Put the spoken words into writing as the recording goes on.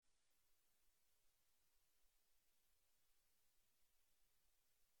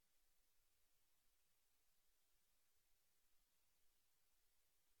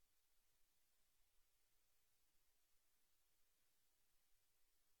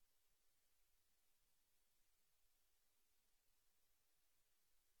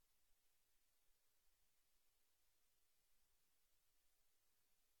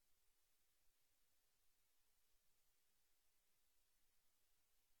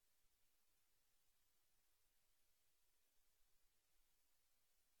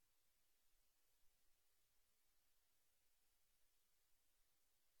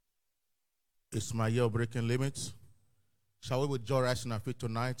It's my year of breaking limits. Shall we with joy rise in our feet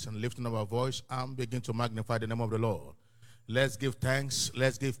tonight and lifting our voice and begin to magnify the name of the Lord? Let's give thanks.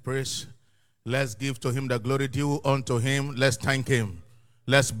 Let's give praise. Let's give to him the glory due unto him. Let's thank him.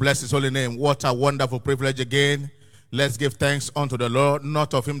 Let's bless his holy name. What a wonderful privilege again. Let's give thanks unto the Lord,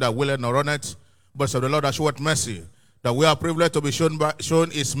 not of him that willeth nor runneth, but of the Lord that showeth mercy. That we are privileged to be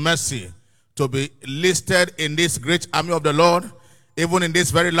shown his mercy, to be listed in this great army of the Lord, even in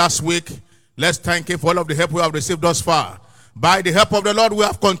this very last week. Let's thank him for all of the help we have received thus far. By the help of the Lord, we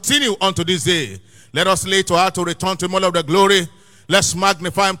have continued unto this day. Let us lay to heart to return to him all of the glory. Let's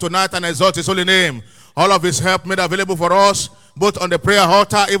magnify him tonight and exalt his holy name. All of his help made available for us, both on the prayer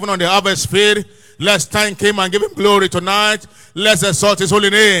altar, even on the harvest field. Let's thank him and give him glory tonight. Let's exalt his holy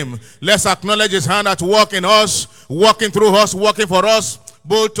name. Let's acknowledge his hand at work in us, working through us, working for us,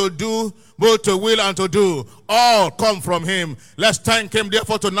 both to do, both to will and to do. All come from him. Let's thank him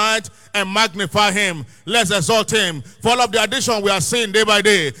therefore tonight and magnify him. Let's exalt him for all of the addition we are seeing day by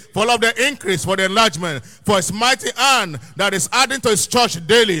day, for all of the increase, for the enlargement, for his mighty hand that is adding to his church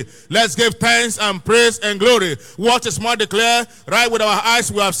daily. Let's give thanks and praise and glory. What his mouth declare, right with our eyes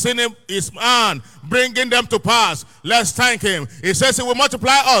we have seen him, his hand bringing them to pass. Let's thank him. He says he will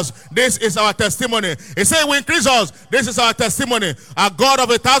multiply us. This is our testimony. He says he will increase us. This is our testimony. A God of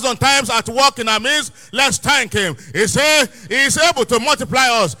 1,000 times at work in our midst. Let's thank him. He says he is able to multiply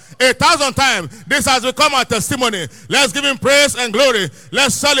us 1,000 times. This has become our testimony. Let's give him praise and glory.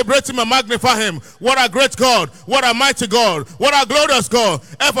 Let's celebrate him and magnify him. What a great God. What a mighty God. What a glorious God.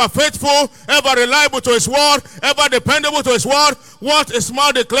 Ever faithful, ever reliable to his word, ever dependable to his word. What his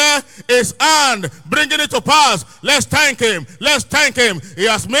mouth declare, his hand bringing it to pass. Let's thank him. Let's thank him. He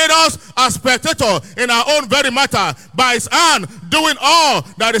has made us a spectator in our own very matter. By his hand doing all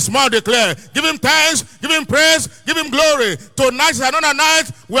that his mouth declare. Give him thanks. Give him praise. Give him glory. Tonight is another night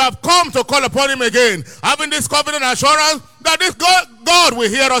we have come to call upon him again. Having this confident assurance that this God will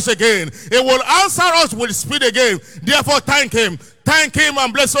hear us again. He will answer us with speed again. Therefore thank him. Thank him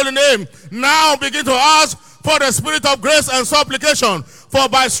and bless holy name. Now begin to ask for the spirit of grace and supplication. For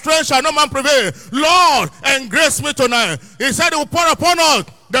by strength shall no man prevail. Lord, embrace me tonight. He said he will pour upon us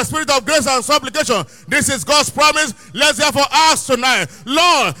the spirit of grace and supplication. This is God's promise. Let's therefore ask tonight.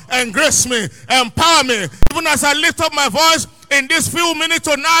 Lord, embrace me. Empower me. Even as I lift up my voice in this few minutes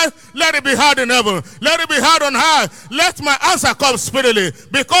tonight, let it be heard in heaven. Let it be heard on high. Let my answer come speedily.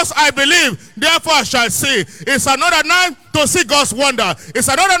 Because I believe, therefore I shall see. It's another night to see God's wonder. It's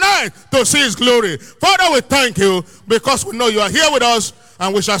another night to see his glory. Father, we thank you because we know you are here with us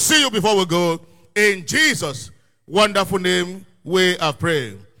and we shall see you before we go. In Jesus' wonderful name, we are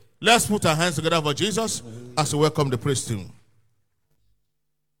praying. Let's put our hands together for Jesus as we welcome the praise team.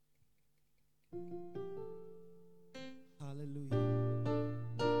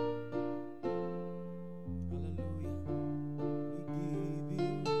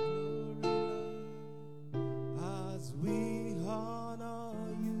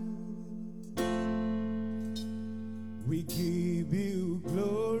 We give you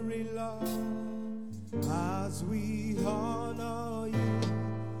glory, Lord, as we honor you.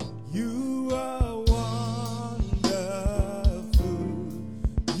 You are wonderful.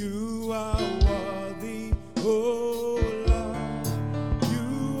 You are worthy, oh Lord.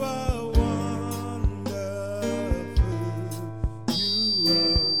 You are wonderful.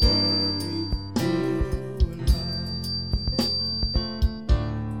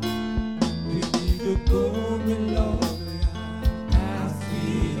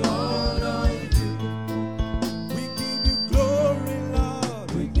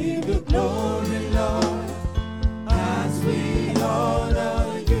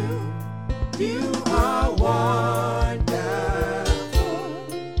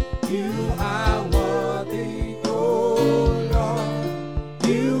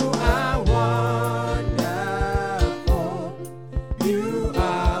 You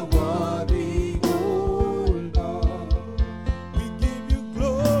are worthy, oh Lord. We give you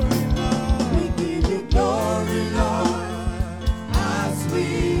glory, Lord.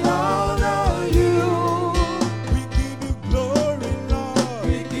 Honor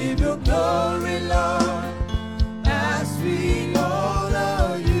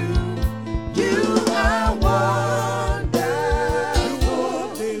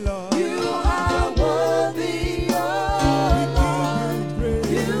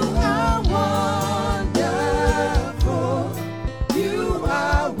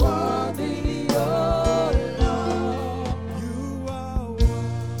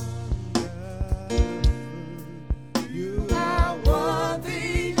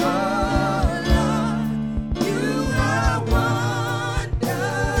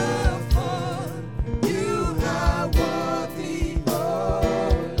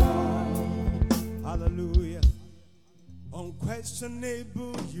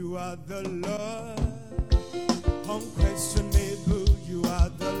Unquestionable, you are the Lord. Unquestionable, you are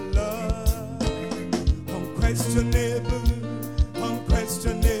the Lord. Unquestionable,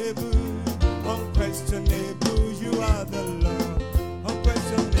 unquestionable, unquestionable, you are the Lord.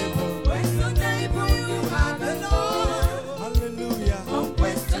 Unquestionable, Unquestionable, you are the Lord. hallelujah.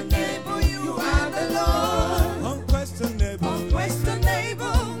 Unquestionable, you are the Lord. Unquestionable,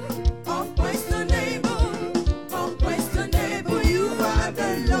 Unquestionable, unquestionable, unquestionable, you are the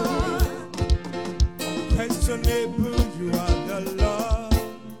Lord. unquestionable, you are the Lord.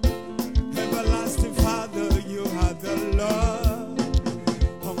 Everlasting Father, you are the Lord.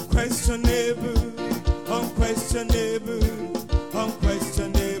 Unquestionable, unquestionable,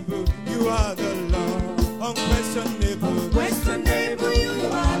 unquestionable, you are the Lord. Unquestionable, Unquestionable, you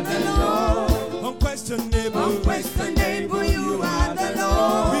are the Lord. unquestionable, Unquestionable, you are the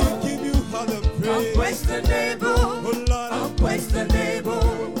Lord. we give you all the praise. Unquestionable, Oh Lord, unquestionable,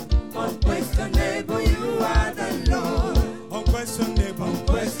 unquestionable, you are the Lord. unquestionable,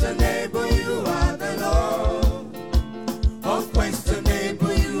 Unquestionable, you are the Lord.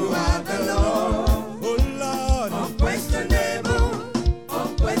 Unquestionable, you are the Lord. oh Lord, Unquestionable,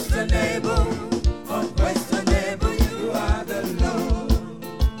 unquestionable, unquestionable, you are the Lord.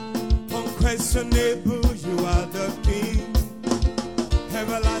 unquestionable, you are the King.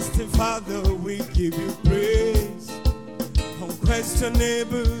 Everlasting Father, we give you praise.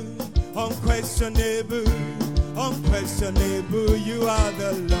 Unquestionable, unquestionable, unquestionable, you are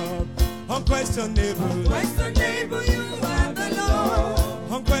the Lord. Unquestionable, Unquestionable, you are the Lord.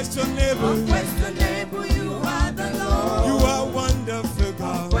 unquestionable, Unquestionable, you are the Lord. you are wonderful,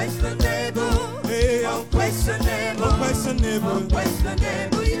 God. Unquestionable, Hey, unquestionable, unquestionable,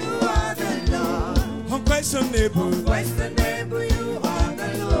 unquestionable, you are the Lord. unquestionable, Unquestionable, you are the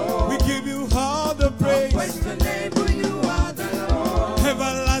Lord. we give you all the praise. Unquestionable, you are the Lord.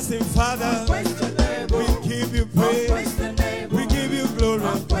 Everlasting Father, Unquestionable, we give you praise. unquestionable, We give you glory.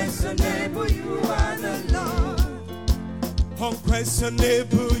 unquestionable, you are the Lord.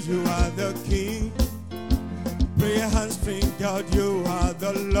 Unquestionable, you are the King. Prayer hands string, God, you are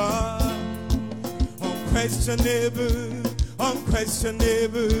the Lord. Unquestionable,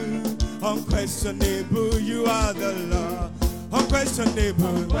 unquestionable, unquestionable, you are the Lord.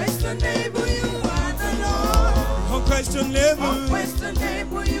 Unquestionable, Unquestionable, you are the Lord. unquestionable,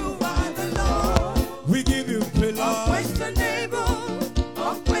 Unquestionable, you are the Lord. we give you praise, Lord. Unquestionable,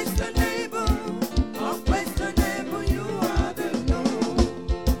 unquestionable, unquestionable, you are the Lord.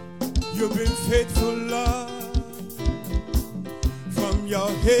 You've been faithful, Lord, from your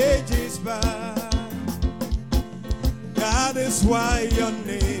ages back. That is why your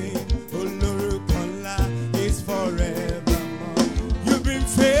name, Olurukola, is forevermore. You've been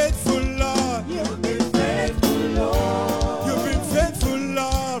faithful, Lord. You've been faithful, Lord. You've been faithful,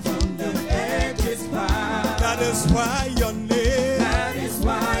 Lord. From the ages past. That is why your name, That is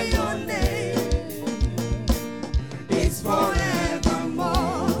why your name is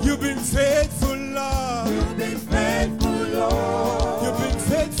forevermore. you've been faithful, Lord. You've been faithful, Lord. You've been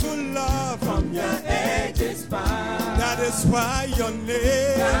faithful, Lord. From your ages past. That is why your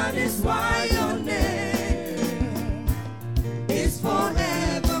name, That is why your name is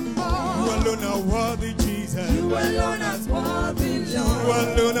forevermore. you alone are worthy, Jesus. You alone are worthy, You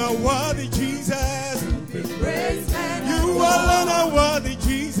Lord. alone are worthy, Jesus. Be praised and You alone are worthy,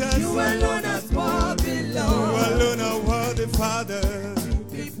 Jesus. You alone are worthy, You Lord. alone are worthy, Father.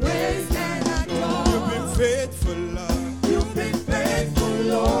 Be praised and You've been adored. faithful, Lord. You've been faithful,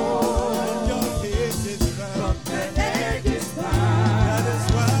 Lord. Your age is back. From the ages That past. is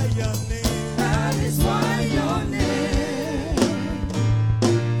why your name That is why your name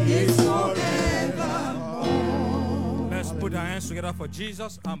is forevermore. Let's put our hands together for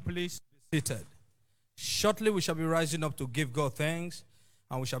Jesus and please be seated. Shortly, we shall be rising up to give God thanks,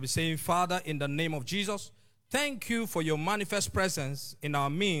 and we shall be saying, Father, in the name of Jesus, thank you for your manifest presence in our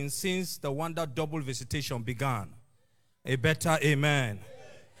midst since the wonder double visitation began. A better amen.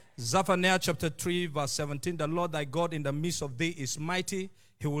 Zephaniah chapter 3 verse 17, the Lord thy God in the midst of thee is mighty.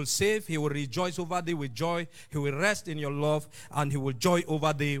 He will save, he will rejoice over thee with joy. He will rest in your love, and he will joy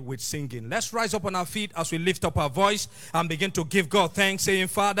over thee with singing. Let's rise up on our feet as we lift up our voice and begin to give God thanks, saying,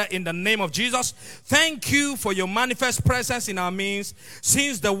 Father, in the name of Jesus, thank you for your manifest presence in our midst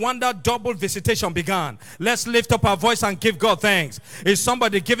since the wonder double visitation began. Let's lift up our voice and give God thanks. Is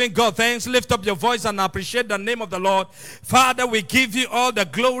somebody giving God thanks? Lift up your voice and appreciate the name of the Lord. Father, we give you all the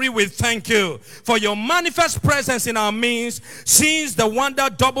glory. We thank you for your manifest presence in our midst since the wonder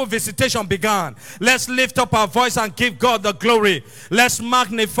double visitation began. Let's lift up our voice and give God the glory. Let's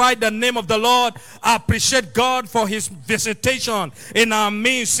magnify the name of the Lord. Appreciate God for his visitation in our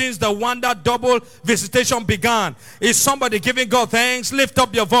midst since the wonder double visitation began. Is somebody giving God thanks? Lift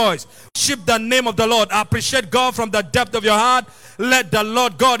up your voice. Worship the name of the Lord. Appreciate God from the depth of your heart. Let the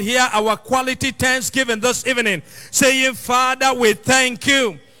Lord God hear our quality thanksgiving this evening, saying, Father, we thank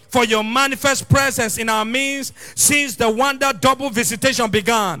you for your manifest presence in our midst since the wonder double visitation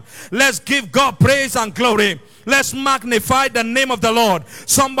began. Let's give God praise and glory. Let's magnify the name of the Lord.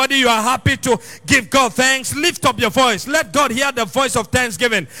 Somebody, you are happy to give God thanks. Lift up your voice. Let God hear the voice of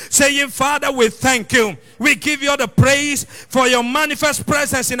thanksgiving, saying, Father, we thank you. We give you all the praise for your manifest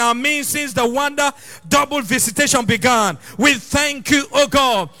presence in our midst since the wonder double visitation began. We thank you, oh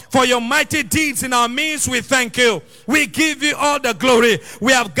God, for your mighty deeds in our midst. We thank you. We give you all the glory.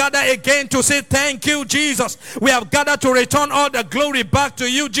 We have gathered again to say thank you, Jesus. We have gathered to return all the glory back to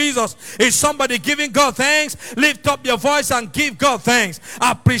you, Jesus. Is somebody giving God thanks? Lift up your voice and give God thanks.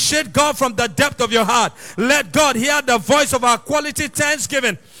 Appreciate God from the depth of your heart. Let God hear the voice of our quality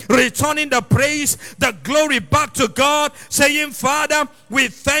thanksgiving, returning the praise, the glory back to God, saying, Father, we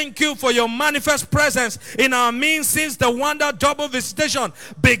thank you for your manifest presence in our midst since the wonder double visitation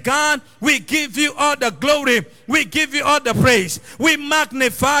began. We give you all the glory. We give you all the praise. We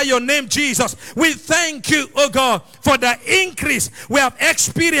magnify your name, Jesus. We thank you, oh God, for the increase we have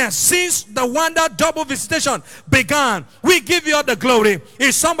experienced since the wonder double visitation began. We give you all the glory.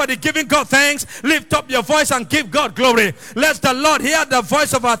 Is somebody giving God thanks? Lift up your voice and give God glory. Let the Lord hear the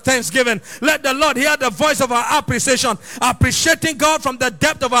voice of our thanksgiving. Let the Lord hear the voice of our appreciation, appreciating God from the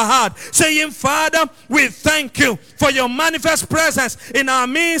depth of our heart, saying, Father, we thank you for your manifest presence in our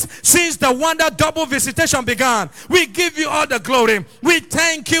midst since the wonder double visitation began. We give you all the glory. We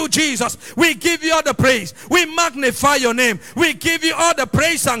thank you, Jesus. We give you all the praise. We magnify your name. We give you all the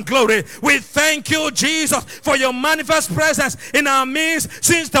praise and glory. We thank you, Jesus, for your manifest presence in our midst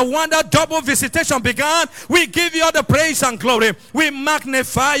since the wonder double visitation began. We give you all the praise and glory. We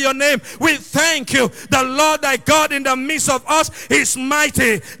magnify your name. We thank you. The Lord thy God in the midst of us is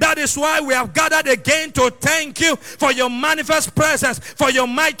mighty. That is why we have gathered again to thank you for your manifest presence, for your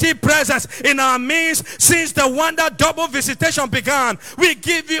mighty presence in our midst since the wonder double visitation began. We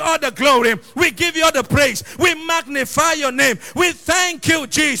give you all the glory. We give you all the praise. We magnify your name. We thank you,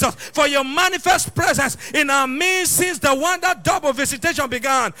 Jesus, for your manifest presence in our midst since the wonder double visitation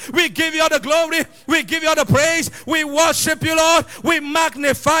began. We give you all the glory. We give you all the praise. We worship you, Lord. We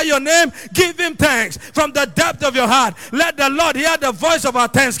magnify your name. Give him thanks from the depth of your heart. Let the Lord hear the voice of our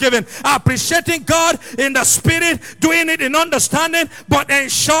thanksgiving, appreciating God in the spirit, doing it in understanding, but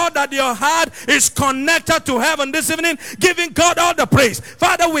ensure that your heart is connected to heaven this evening, giving God all the praise.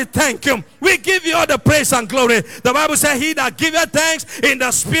 Father, we thank you. We give you all the praise and glory. The Bible says, he that giveth thanks in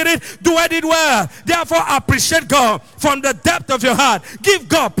the spirit doeth it well. Therefore, appreciate God from the depth of your heart. Give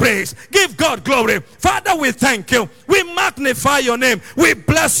God praise. Give God glory. Father, we thank you. We magnify your name. We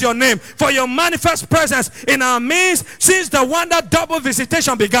bless your name for your manifest presence in our midst since the wonder double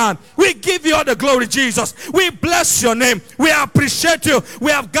visitation began. We give you all the glory, Jesus. We bless your name. We appreciate you.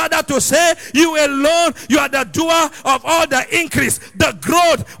 We have gathered to say, you alone, you are the doer of all the increase, the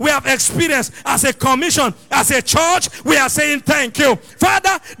growth we have experienced as a commission, as a church. We are saying thank you.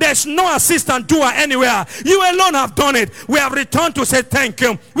 Father, there's no assistant doer anywhere. You alone have done it. We have returned to say thank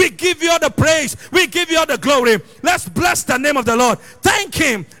you. We give you all the praise. We give you all the glory. Let's bless the name of the Lord. Thank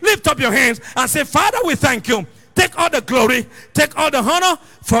him. Lift up your hands and say, Father, we thank you. Take all the glory. Take all the honor.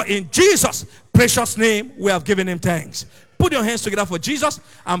 For in Jesus' precious name, we have given him thanks. Put your hands together for Jesus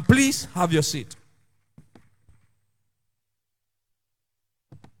and please have your seat.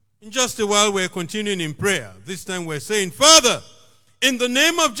 In just a while, we're continuing in prayer. This time we're saying, Father, in the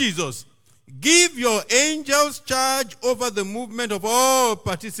name of Jesus, give your angels charge over the movement of all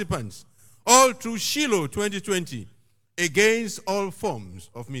participants, all through Shiloh 2020, against all forms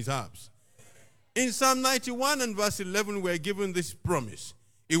of mishaps. In Psalm 91 and verse 11, we're given this promise.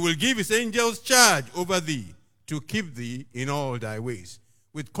 He will give his angels charge over thee to keep thee in all thy ways.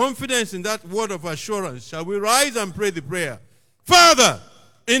 With confidence in that word of assurance, shall we rise and pray the prayer. Father,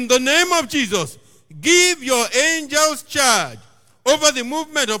 in the name of Jesus, give your angels charge over the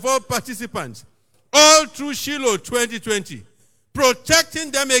movement of all participants, all through Shiloh 2020,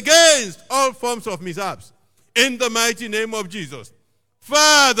 protecting them against all forms of mishaps. In the mighty name of Jesus.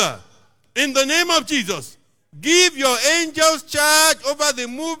 Father, in the name of Jesus, give your angels charge over the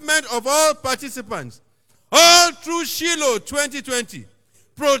movement of all participants, all through Shiloh 2020,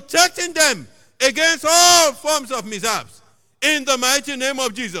 protecting them against all forms of mishaps. In the mighty name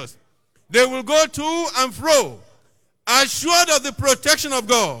of Jesus. They will go to and fro assured of the protection of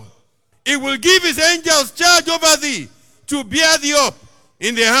God. He will give his angels charge over thee to bear thee up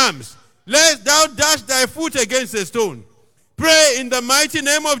in their arms, lest thou dash thy foot against a stone. Pray in the mighty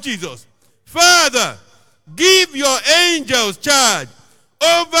name of Jesus. Father, give your angels charge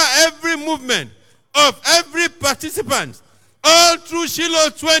over every movement of every participant all through Shiloh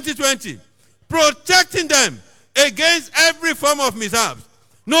 2020, protecting them against every form of mishaps.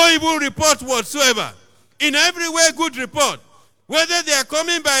 No evil report whatsoever. In every way, good report. Whether they are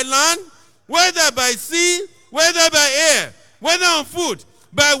coming by land, whether by sea, whether by air, whether on foot,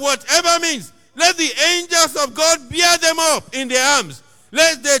 by whatever means, let the angels of God bear them up in their arms,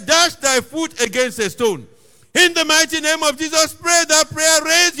 lest they dash thy foot against a stone. In the mighty name of Jesus, pray that prayer,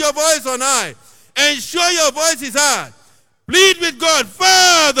 raise your voice on high, ensure your voice is heard. Plead with God,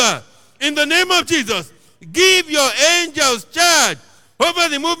 Father, in the name of Jesus, give your angels charge over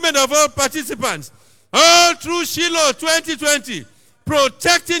the movement of all participants, all through Shiloh 2020,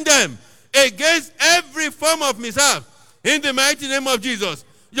 protecting them against every form of mishap. In the mighty name of Jesus,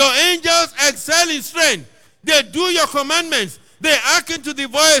 your angels excel in strength. They do your commandments. They hearken to the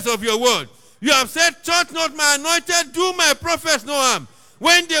voice of your word. You have said, touch not my anointed, do my prophets no harm.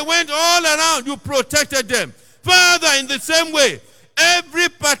 When they went all around, you protected them. Father, in the same way, every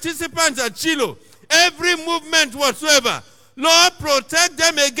participant at Shiloh, every movement whatsoever, Lord, protect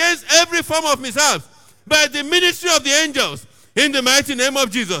them against every form of mishap by the ministry of the angels. In the mighty name of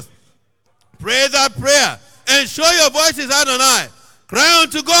Jesus, pray that prayer. Ensure your voice is heard on high. Cry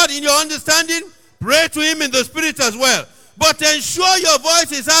unto God in your understanding. Pray to him in the spirit as well. But ensure your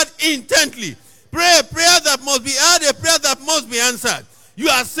voice is heard intently. Pray a prayer that must be heard, a prayer that must be answered. You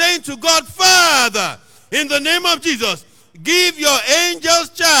are saying to God, Father, in the name of Jesus, give your angels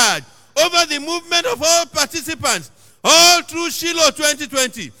charge over the movement of all participants, all through Shiloh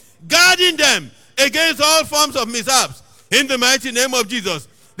 2020, guarding them against all forms of mishaps. In the mighty name of Jesus,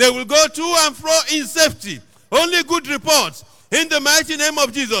 they will go to and fro in safety. Only good reports. In the mighty name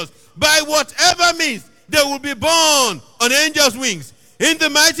of Jesus, by whatever means, they will be borne on angels' wings. In the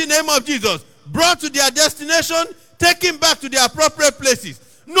mighty name of Jesus, brought to their destination, taken back to their appropriate places.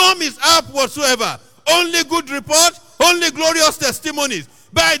 No mishap whatsoever. Only good report, only glorious testimonies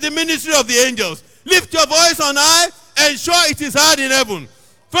by the ministry of the angels. Lift your voice on high, ensure it is heard in heaven.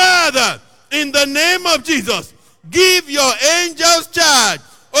 Father, in the name of Jesus, give your angels charge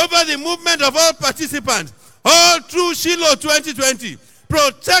over the movement of all participants, all through Shiloh 2020,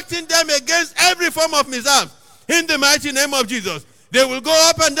 protecting them against every form of mishaps. In the mighty name of Jesus, they will go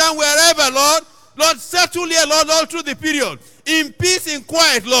up and down wherever, Lord. Lord, settle here, Lord, all through the period. In peace, in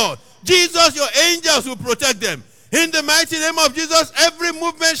quiet, Lord. Jesus, your angels will protect them. In the mighty name of Jesus, every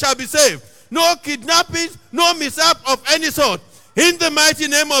movement shall be saved. No kidnappings, no mishap of any sort. In the mighty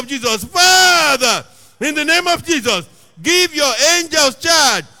name of Jesus, Father, in the name of Jesus, give your angels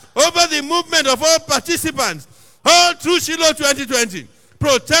charge over the movement of all participants, all through Shiloh 2020,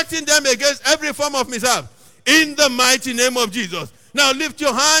 protecting them against every form of mishap. In the mighty name of Jesus. Now lift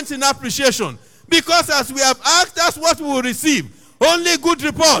your hands in appreciation, because as we have asked, that's what we will receive. Only good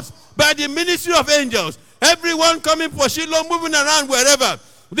reports by the ministry of angels. Everyone coming for Shiloh, moving around wherever,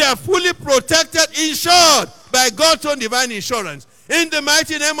 they are fully protected, insured by God's own divine insurance. In the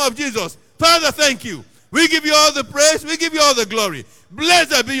mighty name of Jesus. Father, thank you. We give you all the praise. We give you all the glory.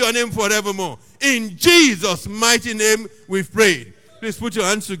 Blessed be your name forevermore. In Jesus' mighty name we've prayed. Please put your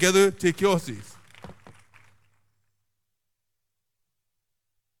hands together. Take your seats.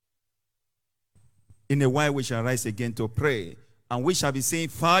 In a while we shall rise again to pray. And we shall be saying,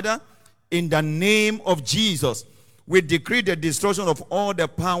 Father, in the name of Jesus, we decree the destruction of all the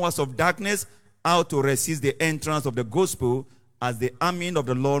powers of darkness out to resist the entrance of the gospel as the army of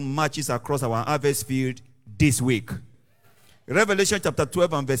the Lord marches across our harvest field this week. Revelation chapter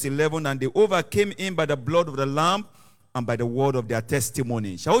 12 and verse 11, and they overcame him by the blood of the Lamb and by the word of their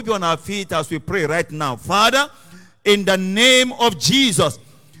testimony. Shall we be on our feet as we pray right now? Father, in the name of Jesus,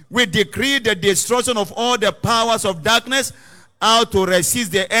 we decree the destruction of all the powers of darkness out to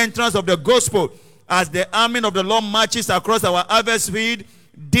resist the entrance of the gospel as the army of the Lord marches across our harvest field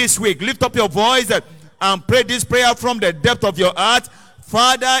this week. Lift up your voice and pray this prayer from the depth of your heart.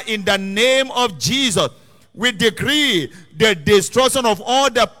 Father, in the name of Jesus, we decree the destruction of all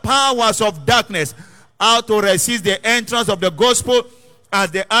the powers of darkness out to resist the entrance of the gospel as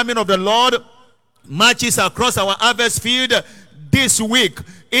the army of the Lord marches across our harvest field this week.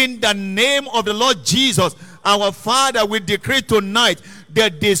 In the name of the Lord Jesus, our Father, we decree tonight the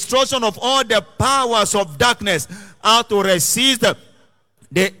destruction of all the powers of darkness out to resist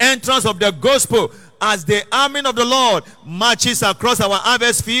the entrance of the gospel as the army of the Lord marches across our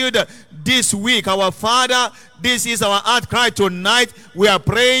harvest field this week. Our Father, this is our heart cry tonight. We are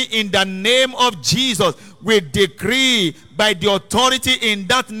praying in the name of Jesus. We decree by the authority in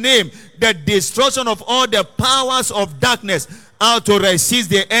that name the destruction of all the powers of darkness, how to resist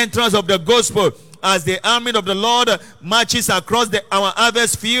the entrance of the gospel as the army of the Lord marches across our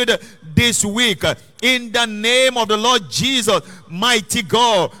harvest field this week. In the name of the Lord Jesus, mighty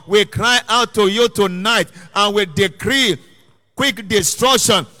God, we cry out to you tonight and we decree quick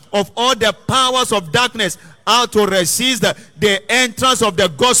destruction of all the powers of darkness, how to resist the entrance of the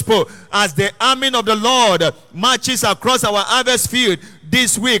gospel as the army of the Lord marches across our harvest field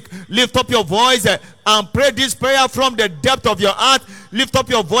this week. Lift up your voice and pray this prayer from the depth of your heart. Lift up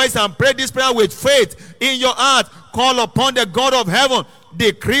your voice and pray this prayer with faith in your heart. Call upon the God of heaven.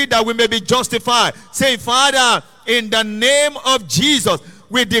 Decree that we may be justified. Say, Father, in the name of Jesus,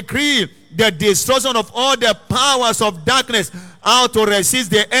 we decree the destruction of all the powers of darkness, how to resist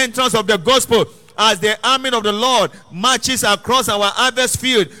the entrance of the gospel as the army of the Lord marches across our harvest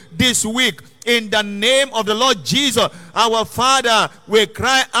field this week. In the name of the Lord Jesus, our Father, we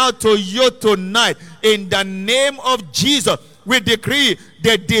cry out to you tonight. In the name of Jesus, we decree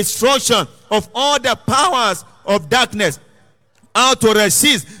the destruction of all the powers of darkness, how to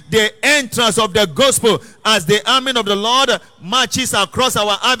resist the entrance of the gospel as the army of the Lord marches across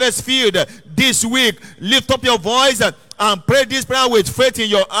our harvest field this week. Lift up your voice and pray this prayer with faith in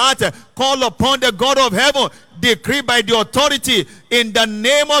your heart. Call upon the God of heaven. Decree by the authority in the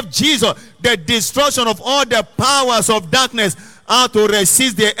name of Jesus the destruction of all the powers of darkness, how to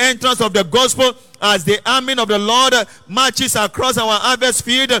resist the entrance of the gospel as the army of the Lord marches across our harvest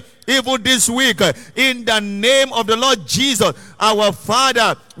field even this week. In the name of the Lord Jesus, our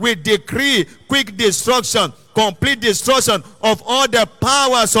Father, we decree quick destruction, complete destruction of all the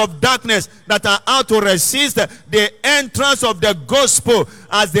powers of darkness that are out to resist the entrance of the gospel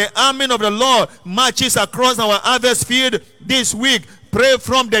as the army of the Lord marches across our harvest field this week. Pray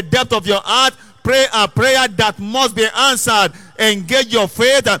from the depth of your heart. Pray a prayer that must be answered. Engage your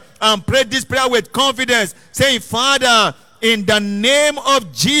faith and pray this prayer with confidence. Say, Father, in the name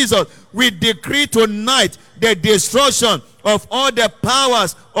of Jesus, we decree tonight the destruction of all the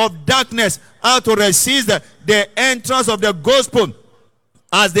powers of darkness, how to resist the entrance of the gospel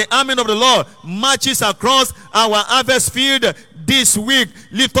as the army of the Lord marches across our harvest field this week.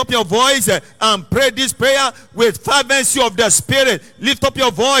 Lift up your voice and pray this prayer with fervency of the Spirit. Lift up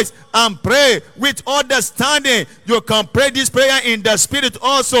your voice and pray with understanding. You can pray this prayer in the Spirit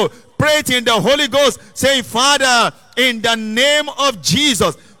also. Pray it in the Holy Ghost, saying, Father, in the name of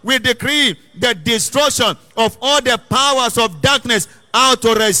Jesus, we decree the destruction of all the powers of darkness, how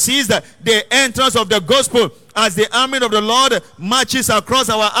to resist the entrance of the gospel as the army of the Lord marches across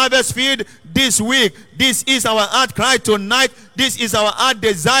our harvest field this week. This is our heart cry tonight. This is our heart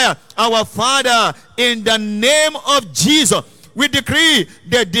desire. Our Father, in the name of Jesus, we decree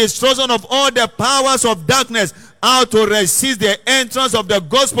the destruction of all the powers of darkness, how to resist the entrance of the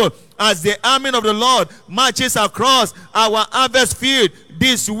gospel as the army of the Lord marches across our harvest field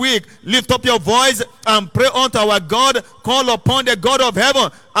this week. Lift up your voice and pray unto our God. Call upon the God of heaven.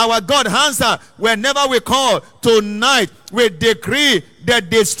 Our God answer whenever we call. Tonight we decree the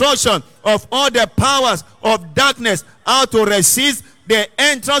destruction of all the powers of darkness, how to resist the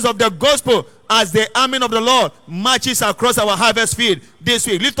entrance of the gospel as the army of the Lord marches across our harvest field this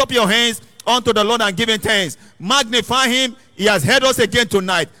week. Lift up your hands unto the Lord and give him thanks. Magnify him. He has heard us again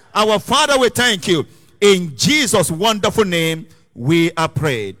tonight. Our Father, we thank you. In Jesus' wonderful name, we are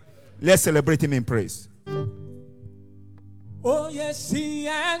prayed. Let's celebrate him in praise. Oh, yes, he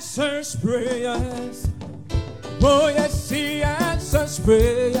answers prayers. Oh, yes, he answers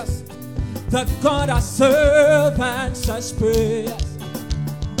prayers. The God I serve answers prayers.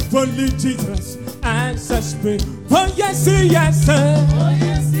 Only Jesus answers prayers. Oh, yes, he answers. Oh,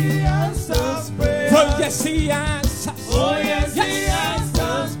 yes, he answers prayers. Oh, yes, he answers. Oh, yes, he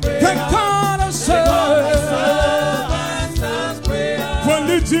answers prayers. The God I serve answers prayers.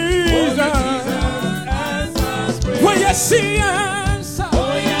 Only Jesus answers prayers. Oh, yes, he answers.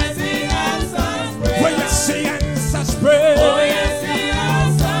 Oh, yes, he answers prayers. Oh, yes, he answers prayers. Oh, yes, he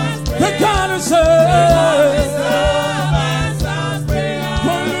answers prayers. The God I serve answers prayers.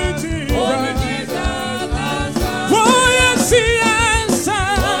 Only Jesus. Only Jesus answers. Oh, yes, he answers.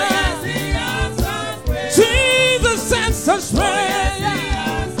 Oh, yes, he answers prayers. Jesus answers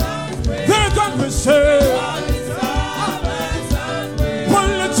prayers. The God we serve.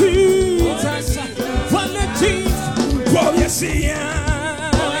 Only Jesus. Only Jesus. Oh, yes, he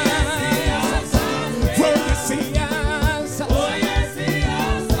answers. Oh, yes, he answers. Oh, yes, he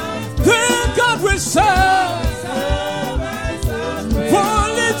answers. The God we serve.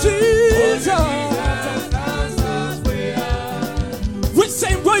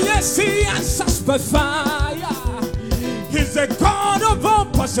 by fire. He's the God of all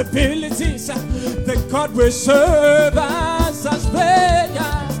possibilities. The God we serve answers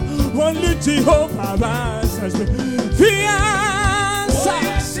prayers. Only Jehovah answers prayers. He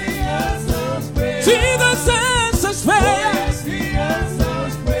answers. Jesus answers prayers.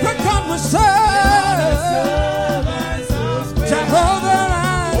 The God we serve. Jehovah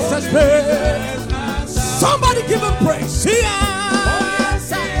answers prayers. Somebody give him praise. He answers.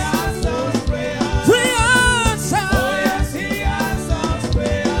 He answers.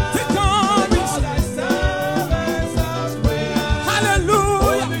 The God we serve.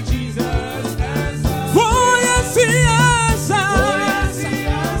 Hallelujah. Oh yes, he answers.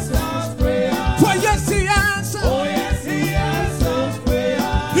 Oh yes, he answers.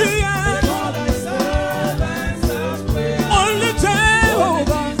 He answers. Only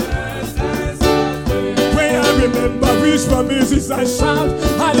Jehovah. When I remember his promises, I shout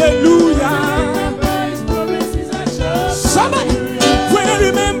hallelujah. Somebody, when I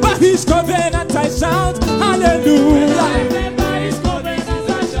remember his covenant, I shout hallelujah.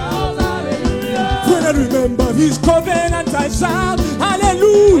 When I remember his covenant, I shout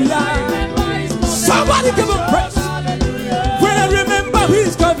hallelujah. Somebody give him praise. When I remember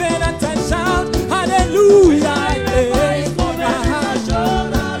his covenant, I shout hallelujah.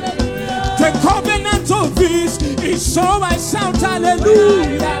 The covenant of peace is so I shout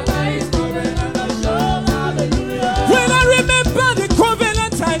hallelujah. When I remember the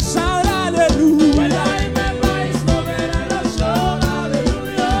covenant, I shout hallelujah.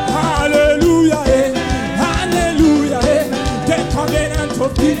 Hallelujah, hallelujah, the covenant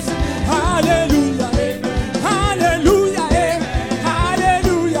of peace. Hallelujah, hallelujah,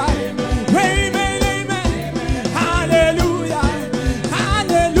 hallelujah, amen, amen, hallelujah,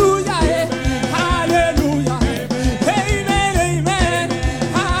 hallelujah, hallelujah, amen, amen,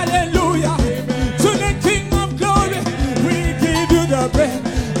 hallelujah. To the King of glory, we give you the praise.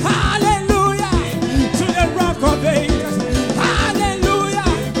 Hallelujah, to the Rock of Ages. Hallelujah,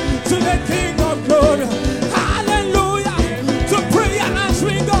 to the King of glory. Hallelujah, to prayer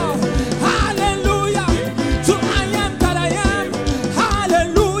answering God. Hallelujah, to I am that I am.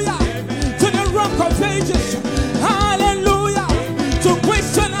 Hallelujah, to the Rock of Ages. Hallelujah, to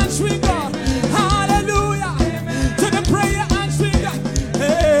question answering God. Hallelujah, to the prayer answering God.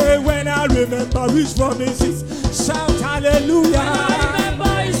 Hey, when I remember his promises, shout hallelujah. When I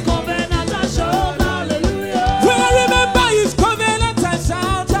remember his covenant, I shout hallelujah. When I remember his covenant, I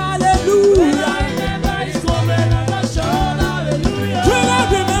shout hallelujah. When I remember his covenant, I shout hallelujah. When I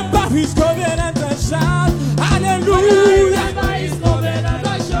remember his covenant, I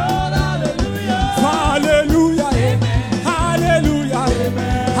shout hallelujah. Hallelujah, hallelujah,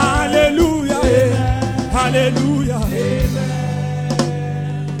 hallelujah, hallelujah.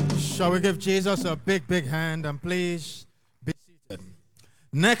 Shall we give Jesus a big, big hand and please be seated.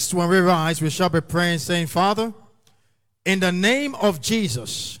 Next, when we rise, we shall be praying, saying, Father, in the name of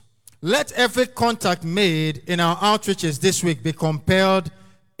Jesus, let every contact made in our outreaches this week be compelled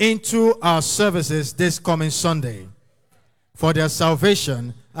into our services this coming Sunday for their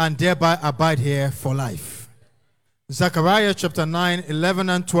salvation and thereby abide here for life. Zechariah chapter 9, 11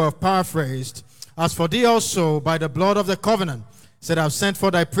 and 12 paraphrased, as for thee also by the blood of the covenant, said, I've sent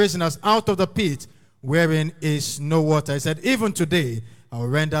for thy prisoners out of the pit wherein is no water. He said, even today I will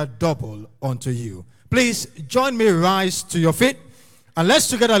render double unto you. Please join me, rise to your feet, and let's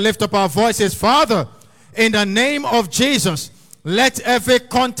together lift up our voices. Father, in the name of Jesus, let every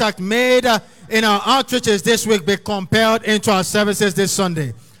contact made in our outreaches this week be compelled into our services this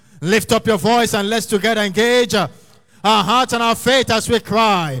Sunday. Lift up your voice and let's together engage our hearts and our faith as we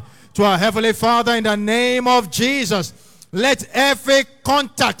cry to our Heavenly Father in the name of Jesus. Let every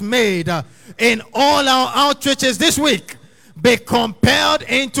contact made in all our outreaches this week be compelled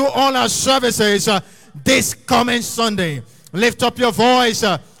into all our services this coming Sunday. Lift up your voice,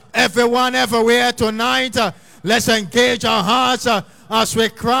 everyone, everywhere tonight. Let's engage our hearts as we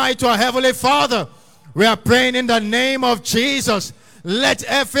cry to our Heavenly Father. We are praying in the name of Jesus. Let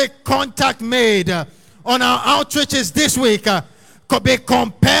every contact made on our outreaches this week be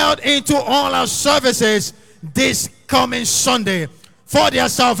compelled into all our services this coming Sunday for their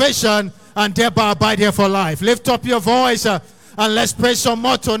salvation and thereby abide here for life. Lift up your voice and let's pray some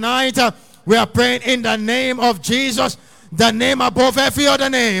more tonight. We are praying in the name of Jesus, the name above every other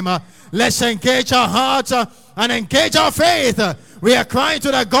name. Let's engage our hearts and engage our faith. We are crying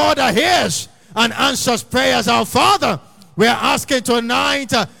to the God that hears and answers prayers. Our Father, we are asking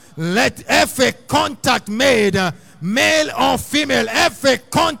tonight, let every contact made, male or female, every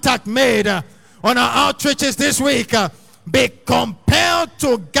contact made on our outreaches this week be compelled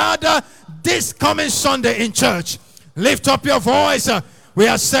to gather this coming Sunday in church. Lift up your voice. We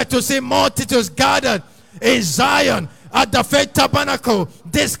are set to see multitudes gathered in Zion at the Faith Tabernacle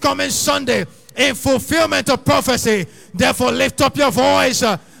this coming Sunday in fulfillment of prophecy. Therefore, lift up your voice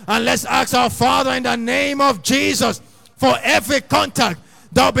and let's ask our Father in the name of Jesus for every contact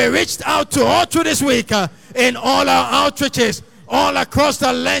that will be reached out to all through this week in all our outreaches, all across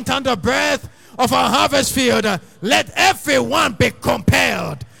the length and the breadth of our harvest field. Let everyone be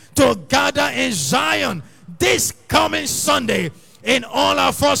compelled to gather in Zion this coming Sunday in all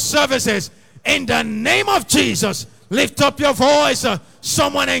our first services. In the name of Jesus, lift up your voice.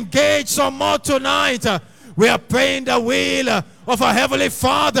 Someone engage some more tonight. We are praying the will of our Heavenly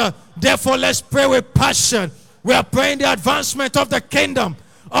Father. Therefore, let's pray with passion. We are praying the advancement of the kingdom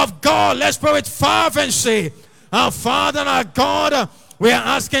of God. Let's pray with fervency. Our Father and our God, we are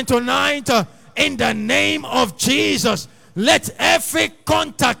asking tonight in the name of Jesus, let every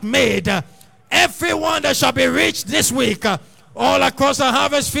contact made, everyone that shall be reached this week, all across the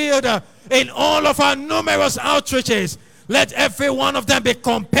harvest field, in all of our numerous outreaches, let every one of them be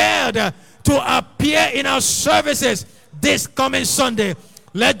compelled to appear in our services this coming Sunday.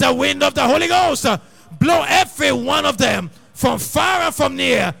 Let the wind of the Holy Ghost blow every one of them from far and from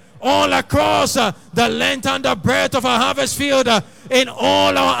near, all across the length and the breadth of our harvest field, in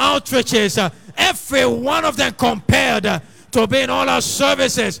all our outreaches. Every one of them compelled to be in all our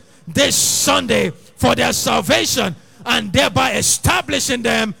services this Sunday for their salvation, and thereby establishing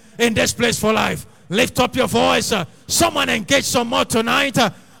them in this place for life. Lift up your voice. Someone engage some more tonight.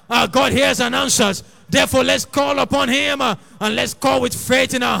 God hears and answers. Therefore, let's call upon him and let's call with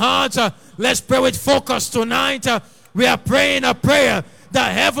faith in our hearts. Let's pray with focus tonight. We are praying a prayer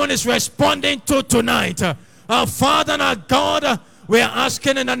that heaven is responding to tonight. Our Father and our God, we are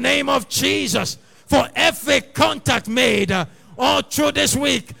asking in the name of Jesus for every contact made all through this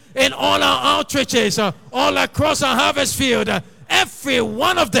week in all our outreaches, all across our harvest field, every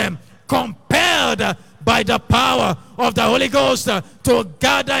one of them compelled by the power of the Holy Ghost to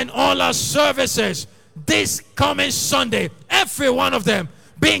gather in all our services this coming Sunday. Every one of them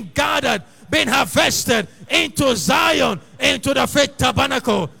being gathered, being harvested into Zion, into the Faith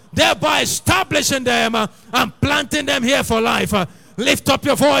Tabernacle, thereby establishing them and planting them here for life. Lift up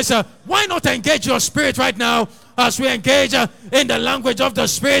your voice. Why not engage your spirit right now as we engage in the language of the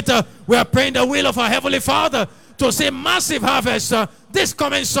Spirit? We are praying the will of our Heavenly Father to see massive harvest this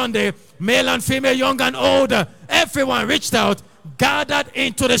coming Sunday. Male and female, young and old, everyone reached out, gathered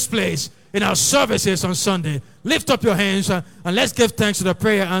into this place in our services on Sunday. Lift up your hands and let's give thanks to the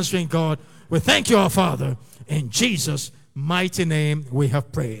prayer answering God. We thank you, our Father. In Jesus' mighty name we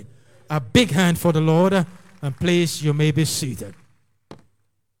have prayed. A big hand for the Lord, and please, you may be seated.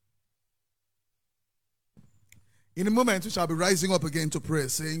 In a moment, we shall be rising up again to pray,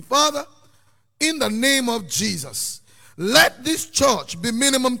 saying, Father, in the name of Jesus, let this church be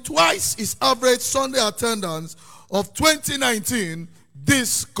minimum twice its average Sunday attendance of 2019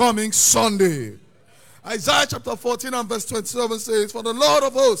 this coming Sunday. Isaiah chapter 14 and verse 27 says, For the Lord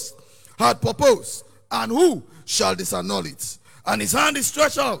of hosts had proposed, and who shall disannul it? And his hand is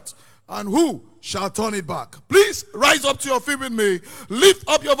stretched out, and who shall turn it back? Please rise up to your feet with me. Lift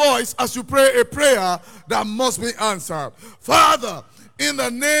up your voice as you pray a prayer that must be answered. Father, in the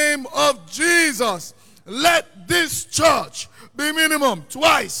name of Jesus, let this church be minimum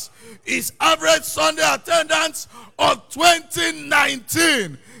twice its average Sunday attendance of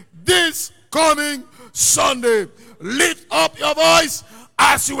 2019 this coming Sunday. Lift up your voice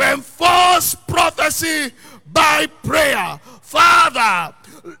as you enforce prophecy by prayer. Father,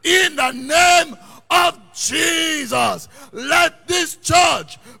 in the name of Jesus, let this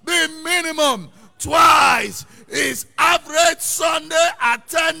church be minimum twice its average Sunday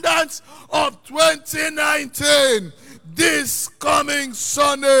attendance of 2019 this coming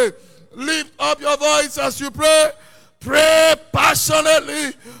Sunday. Lift up your voice as you pray. Pray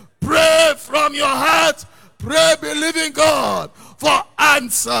passionately. Pray from your heart. Pray believing God for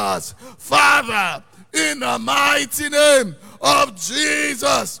answers. Father, in the mighty name of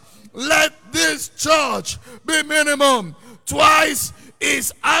Jesus, let this church be minimum twice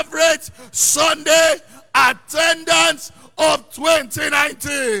its average Sunday attendance of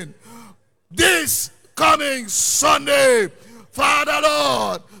 2019 this coming Sunday. Father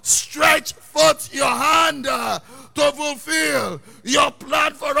Lord, stretch forth your hand to fulfill your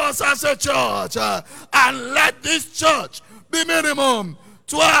plan for us as a church, and let this church be minimum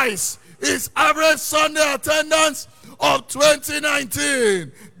twice its average Sunday attendance of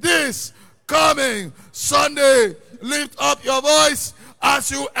 2019 this coming Sunday. Lift up your voice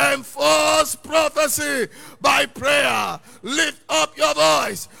as you enforce prophecy by prayer. Lift up your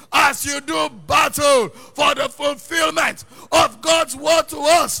voice as you do battle for the fulfillment of God's word to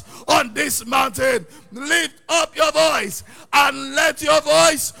us on this mountain. Lift up your voice and let your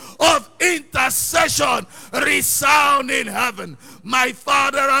voice of intercession resound in heaven. My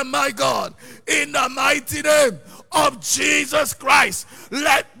Father and my God, in the mighty name of Jesus Christ,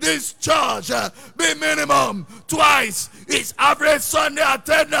 let this church be minimum twice its average Sunday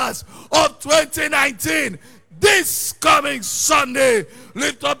attendance of 2019. This coming Sunday,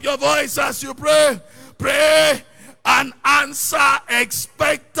 lift up your voice as you pray. Pray and answer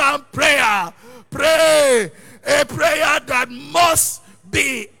expectant prayer. Pray a prayer that must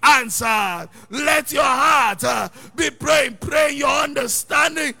be answered. Let your heart be praying. Pray your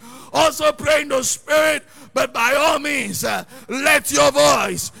understanding. Also pray in the Spirit. But by all means, let your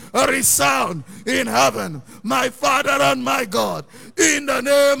voice resound in heaven. My Father and my God, in the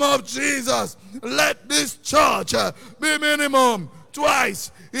name of Jesus, let this church be minimum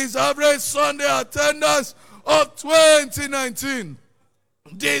twice its average Sunday attendance of 2019.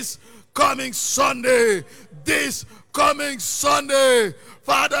 This coming Sunday,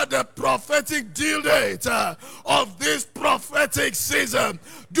 Father, the prophetic due date of this prophetic season,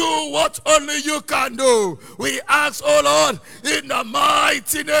 do what only you can do. We ask, oh Lord, in the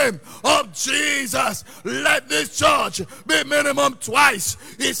mighty name of Jesus, let this church be minimum twice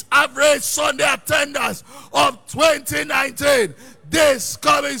its average Sunday attendance of 2019. This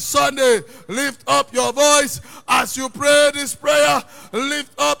coming Sunday, lift up your voice as you pray this prayer.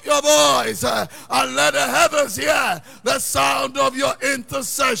 Lift up your voice and let the heavens hear the sound of your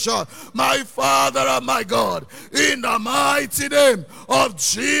intercession. My Father and my God, in the mighty name of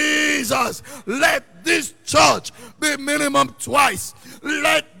Jesus, let this church be minimum twice.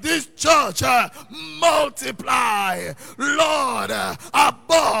 Let this church multiply, Lord,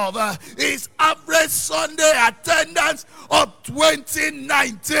 above its average Sunday attendance of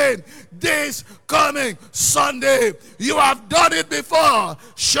 2019. This coming Sunday, you have done it before.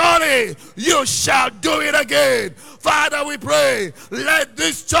 Surely you shall do it again. Father, we pray, let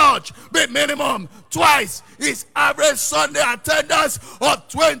this church be minimum twice its average Sunday attendance of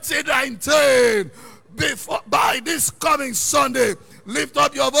 2019. By this coming Sunday, lift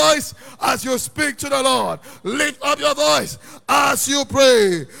up your voice as you speak to the Lord. Lift up your voice as you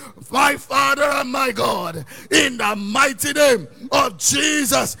pray. My Father and my God, in the mighty name of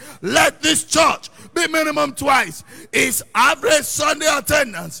Jesus, let this church be minimum twice its average Sunday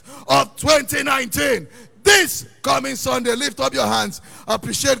attendance of 2019. This coming Sunday, lift up your hands.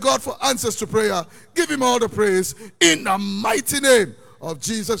 Appreciate God for answers to prayer. Give him all the praise. In the mighty name of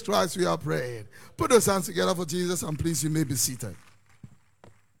Jesus Christ, we are praying. Put those hands together for Jesus, and please, you may be seated.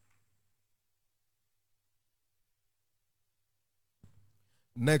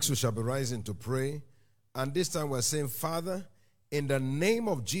 Next, we shall be rising to pray. And this time we're saying, Father, in the name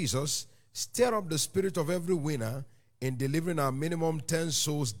of Jesus, stir up the spirit of every winner in delivering our minimum 10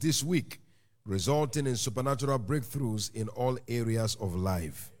 souls this week, resulting in supernatural breakthroughs in all areas of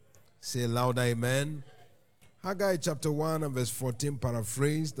life. Say louder, amen. Haggai chapter 1 and verse 14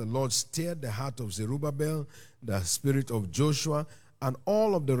 paraphrase, the Lord stirred the heart of Zerubbabel, the spirit of Joshua, and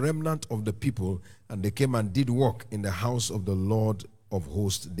all of the remnant of the people, and they came and did work in the house of the Lord of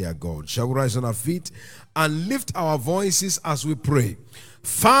hosts, their God. Shall we rise on our feet and lift our voices as we pray?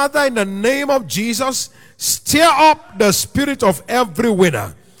 Father, in the name of Jesus, stir up the spirit of every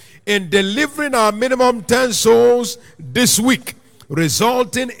winner in delivering our minimum 10 souls this week,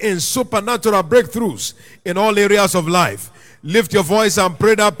 resulting in supernatural breakthroughs in all areas of life. Lift your voice and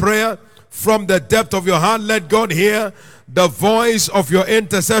pray that prayer from the depth of your heart. Let God hear the voice of your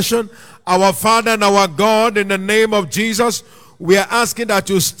intercession. Our Father and our God, in the name of Jesus, we are asking that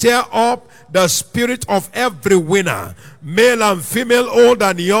you stir up the spirit of every winner, male and female, old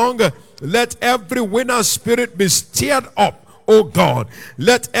and young. Let every winner spirit be stirred up, oh God.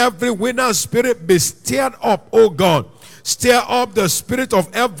 Let every winner spirit be stirred up, oh God. Stir up the spirit of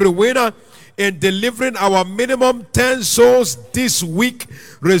every winner in delivering our minimum 10 souls this week,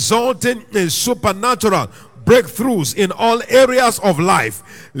 resulting in supernatural breakthroughs in all areas of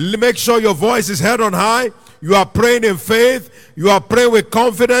life. Make sure your voice is heard on high. You are praying in faith. You are praying with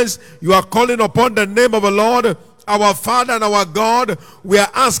confidence. You are calling upon the name of the Lord. Our Father and our God, we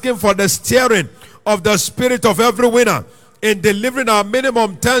are asking for the stirring of the spirit of every winner in delivering our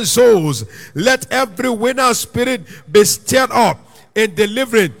minimum 10 souls. Let every winner spirit be stirred up in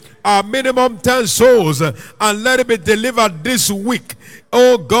delivering our minimum 10 souls, and let it be delivered this week,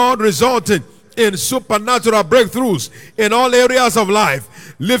 oh God, resulting in supernatural breakthroughs in all areas of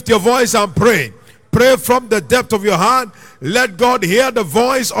life. Lift your voice and pray. Pray from the depth of your heart. Let God hear the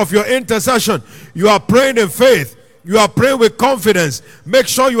voice of your intercession. You are praying in faith. You are praying with confidence. Make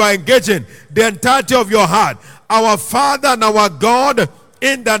sure you are engaging the entirety of your heart. Our Father and our God,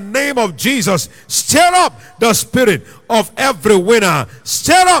 in the name of Jesus, stir up the spirit of every winner.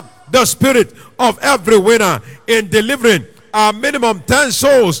 Stir up the spirit of every winner in delivering our minimum 10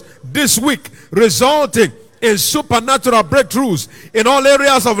 souls this week, resulting in supernatural breakthroughs in all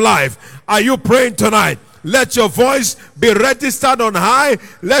areas of life. Are you praying tonight? Let your voice be registered on high.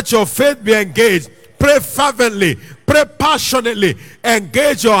 Let your faith be engaged. Pray fervently. Pray passionately.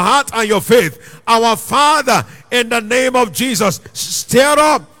 Engage your heart and your faith. Our Father, in the name of Jesus, stir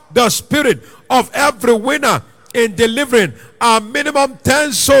up the spirit of every winner in delivering our minimum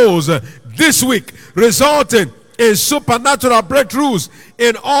 10 souls this week, resulting in supernatural breakthroughs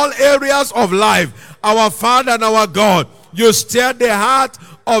in all areas of life. Our Father and our God, you stirred the heart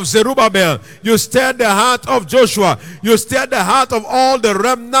of Zerubbabel. You stirred the heart of Joshua. You stirred the heart of all the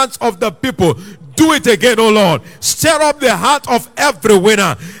remnants of the people. Do it again, oh Lord. Stir up the heart of every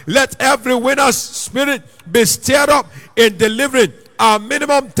winner. Let every winner's spirit be stirred up in delivering our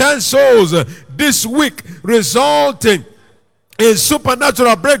minimum 10 souls this week, resulting in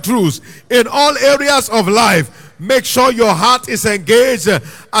supernatural breakthroughs in all areas of life. Make sure your heart is engaged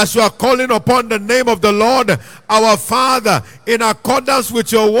as you are calling upon the name of the Lord. Our Father, in accordance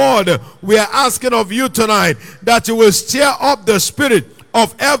with your word, we are asking of you tonight that you will stir up the spirit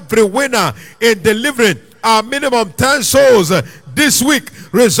of every winner in delivering our minimum 10 souls this week,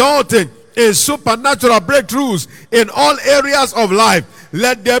 resulting in supernatural breakthroughs in all areas of life.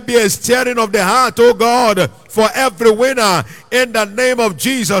 Let there be a stirring of the heart, oh God, for every winner in the name of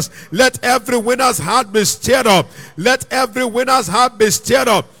Jesus. Let every winner's heart be stirred up. Let every winner's heart be stirred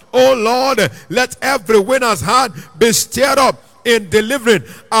up. Oh Lord, let every winner's heart be stirred up in delivering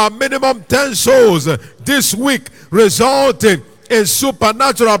our minimum 10 souls this week, resulting in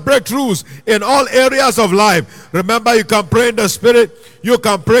supernatural breakthroughs in all areas of life. Remember, you can pray in the spirit, you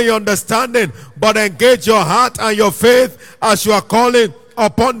can pray your understanding, but engage your heart and your faith as you are calling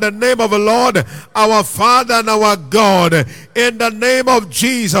upon the name of the Lord, our Father and our God. In the name of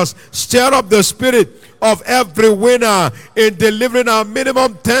Jesus, stir up the spirit of every winner in delivering our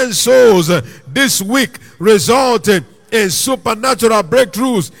minimum 10 souls this week, resulting in supernatural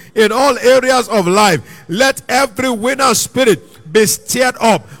breakthroughs in all areas of life. Let every winner spirit be stirred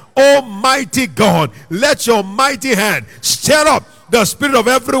up. Almighty God, let your mighty hand stir up the spirit of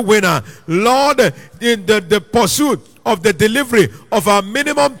every winner, Lord, in the pursuit of the delivery of our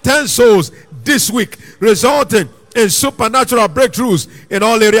minimum 10 souls this week, resulting in supernatural breakthroughs in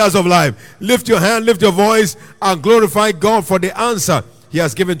all areas of life. Lift your hand, lift your voice, and glorify God for the answer he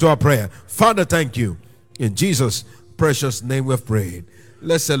has given to our prayer. Father, thank you. In Jesus' precious name we've prayed.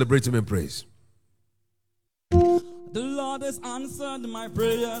 Let's celebrate him in praise. The Lord has answered my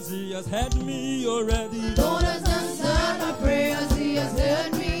prayers, he has heard me already. The Lord has answered my prayers, he has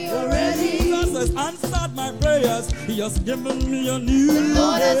heard me already. Jesus has answered my prayers, he has given me a new The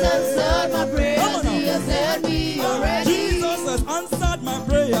Lord has day. answered my prayers, he has heard me already. Jesus has answered my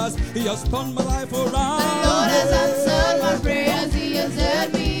prayers, he has turned my life around. The Lord has answered my prayers, he has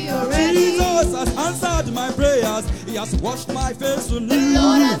heard me already. Jesus has answered my prayers, he has washed my face anew. The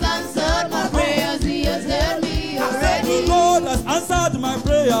Lord has answered my prayers, he has heard me already. The Lord has answered my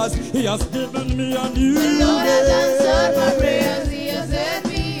prayers, he has given me a new The Lord has day. answered my prayers, he has heard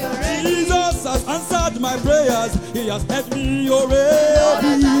me already. Jesus has answered my prayers, he has heard me The Lord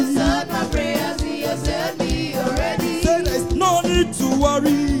already. has answered my prayers, he has heard me already. Say there's no need to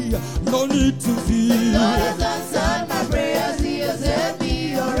worry, no need to The fear. Lord has answered my prayers, he has heard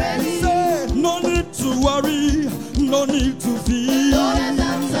me already. Say no need to worry, no need to The fear. Lord has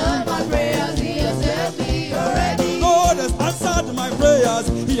answered my prayers, he has heard me already. God has answered my prayers,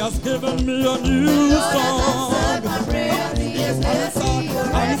 he has given me a new The Lord has song. answered my prayers, he has heard me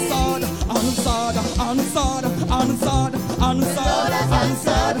already. Answered, answered, answered, answered, answered,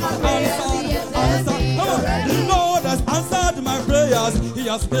 answered, answered. Come on. The Lord has answered my prayers, he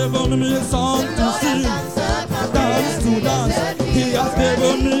has given me a song to sing, dance to dance. He has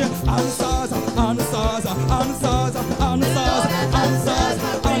given me answers, answers, answers, answers, answers,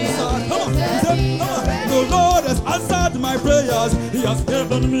 answers. Come on, come on. The Lord has answered my prayers, he has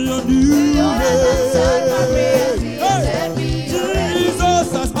given me a new day. Hey.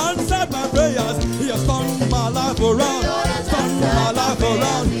 Jesus has answered my prayers, he has turned my life around, turned my life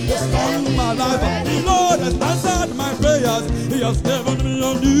around, turned my life around. The Lord has answered my prayers, he has given me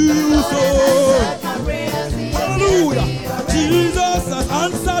a new soul. Hallelujah. Jesus has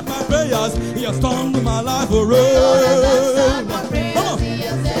answered my prayers, he has turned my life around. Come on.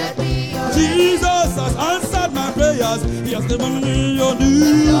 Jesus prayers, He has given me your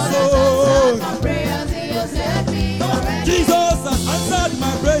news. My prayers, He has heard me already. Jesus has answered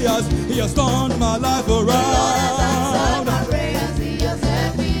my prayers, He has turned my life around. My prayers, He has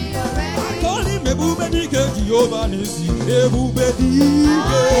heard me already. Call Him Ebubedike, Jehovah Nissi, Ebubedike.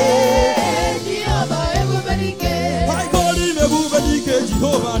 Jehovah, everybody can. I call Him Ebubedike,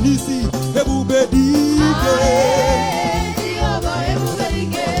 Jehovah Nissi, Ebubedike. Jehovah, everybody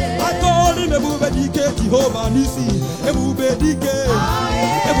can. I call Him Ebubedike, Jehovah Nissi, Ebubedike.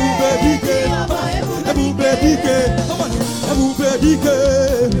 Ebubedike, Ebubedike, come on, Ebubedike,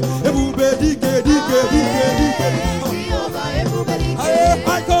 Ebubedike, Dike, Dike, Dike. Jehovah, everybody can.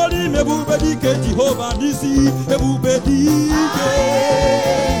 I call Him Ebubedike, Jehovah Nissi, Ebubedike.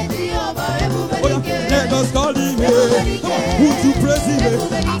 Jehovah, everybody Oh yeah, can. let us call Him. Come on, would you praise Him?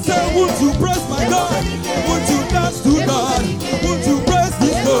 Say, would you praise my God? Would you dance to God? Would you praise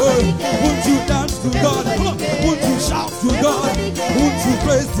His God? Would you dance to God? Come on, would you shout to God? Would you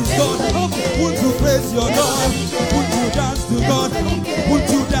praise His God? Would you praise your God? Would you dance to God? Would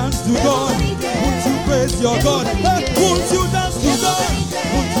you dance to God? Would you praise your God? Hey, would you dance to God?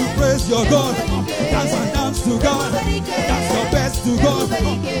 Would you praise your God? Dance and dance to God. Dance your best to God.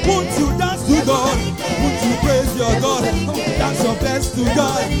 Would you dance to God? Would you praise your God? Dance your best to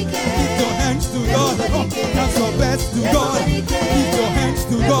God. Lift your hands to God. Dance your best to God. Lift your hands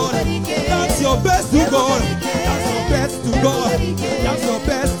to God. Dance your best to God. Dance your best to God. Dance your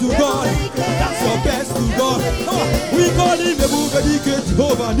best to God. Dance your best to God. Come on. We call Him Ebubedike,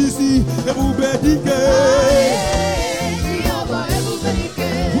 Jehovah Nissi, Ebubedike. Jehovah, everybody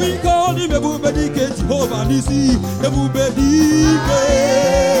can. We call Him Ebubedike, Jehovah Nissi, Ebubedike.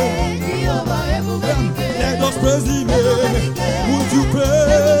 Jehovah, everybody can. Let us praise Him. Would you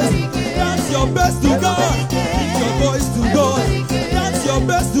praise? Dance your best to God. Lift your voice to God. Dance your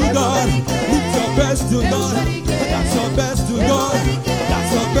best to God. Lift your best to God. Dance your best to God.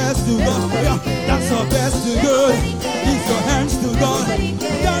 Dance your best to God. Dance your best to God. Lift your hands to God.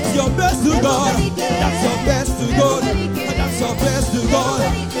 Dance your best to God. Dance your best to God. Dance your best to God.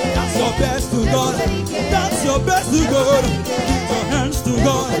 Dance your best to God. Dance your best to God. Lift your hands to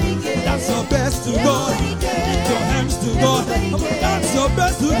God. Dance your best to God. Lift your hands to God. Dance your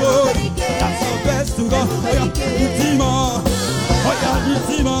best to God. Dance your best to God. Oh yeah, lift Him up. Oh yeah, lift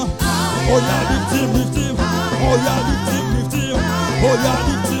Him up. Oh yeah, lift Him, lift Him. Oh yeah, lift Him, lift Him. Oh yeah,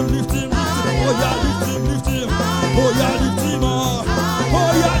 lift Him, lift Him, lift Him. Oh yeah, lift Him, lift Him. Oh yeah, lift Him up.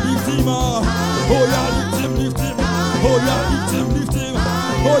 Oh yeah, lift Him up. Oh yeah, lift Him, lift Him. Oh yeah, lift Him, lift Him.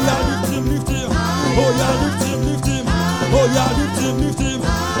 Oh yeah, lift Him, lift Him. Oh yeah, lift Him, lift Him. Oh yeah, lift Him, lift Him.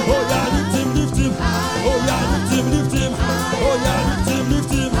 Oh yeah, lift Him, lift Him. Oh yeah, lift Him, lift Him. Oh yeah, lift Him,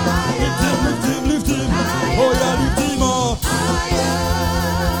 lift Him. Lift Him, lift Him, lift Him. Oh yeah, lift Him up.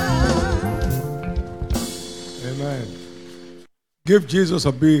 Amen. Give Jesus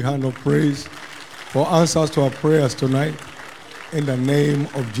a big hand of praise for answers to our prayers tonight in the name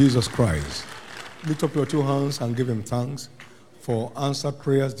of Jesus Christ. Lift up your two hands and give Him thanks for answered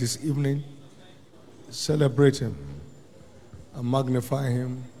prayers this evening. Celebrate Him and magnify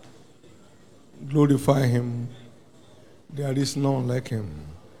Him, glorify Him. There is none like Him.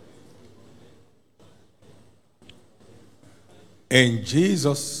 In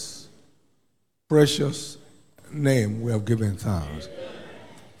Jesus' precious name we have given thanks.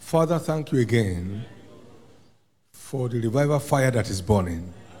 Father, thank you again for the revival fire that is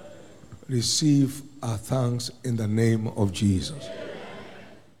burning. Receive our thanks in the name of Jesus.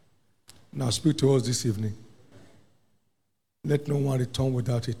 Now speak to us this evening. Let no one return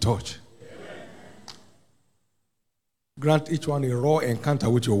without a touch. Grant each one a raw encounter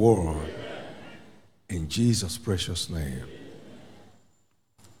with your word. In Jesus' precious name.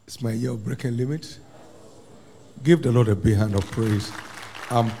 It's my year of breaking limits. Give the Lord a big hand of praise.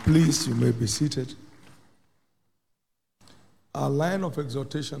 I'm pleased you may be seated. Our line of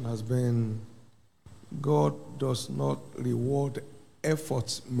exhortation has been, God does not reward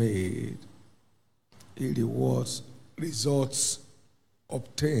efforts made. He rewards results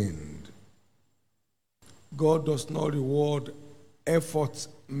obtained. God does not reward efforts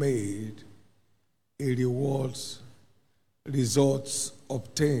made. He rewards results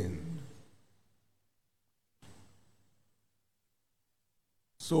obtained.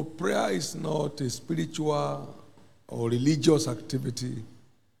 So prayer is not a spiritual or religious activity.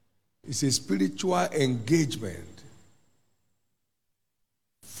 It's a spiritual engagement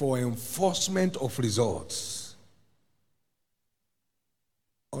for enforcement of results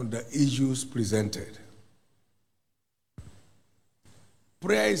on the issues presented.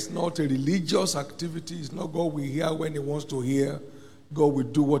 Prayer is not a religious activity. It's not God will hear when He wants to hear. God will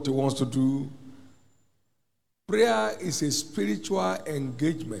do what He wants to do. Prayer is a spiritual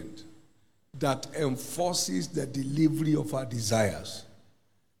engagement that enforces the delivery of our desires.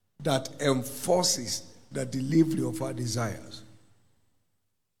 That enforces the delivery of our desires.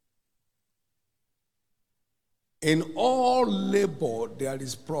 In all labor, there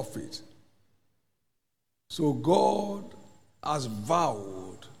is profit. So God has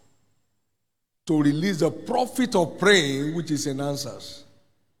vowed to release the profit of praying, which is in answers.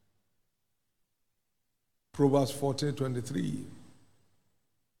 Proverbs 14:23.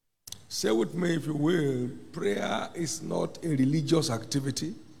 Say with me, if you will, prayer is not a religious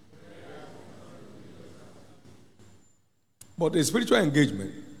activity, but a spiritual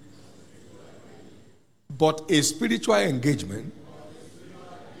engagement. But a spiritual engagement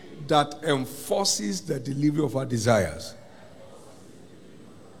that enforces the delivery of our desires.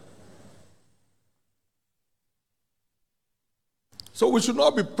 So we should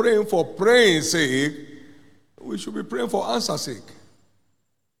not be praying for praying's sake. We should be praying for answer's sake.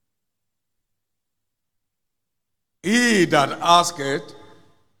 He that asketh,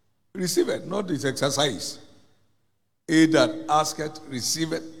 receiveth, not this exercise. He that asketh,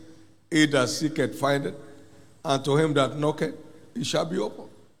 receiveth. He that seeketh, findeth. And to him that knocketh, it shall be opened.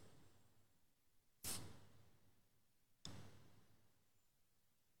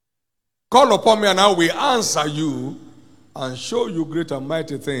 Call upon me and I will answer you and show you great and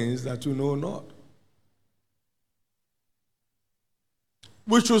mighty things that you know not.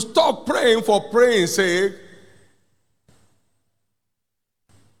 We should stop praying for praying's sake.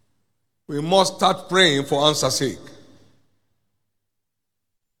 We must start praying for answer's sake.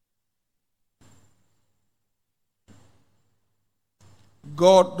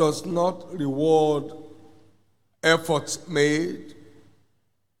 God does not reward efforts made.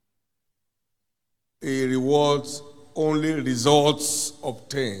 He rewards only results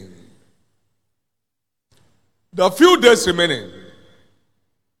obtained. The few days remaining,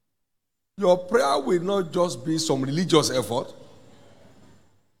 your prayer will not just be some religious effort,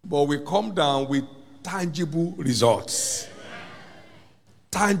 but will come down with tangible results.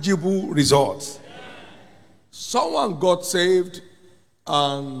 Tangible results. Someone got saved,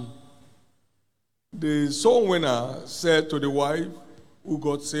 and the soul winner said to the wife who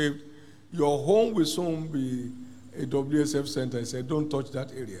got saved, your home will soon be a WSF center. He said, don't touch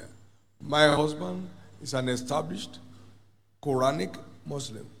that area. My husband is an established Quranic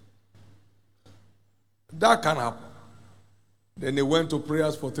Muslim. That can happen. Then they went to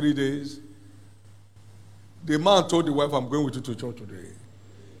prayers for 3 days. The man told the wife, I'm going with you to church today.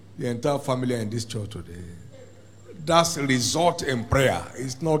 The entire family are in this church today. That's a result in prayer.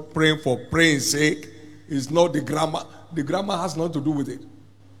 It's not praying for praying's sake. It's not the grammar. The grammar has nothing to do with it.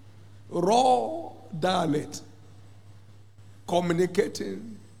 Raw dialect.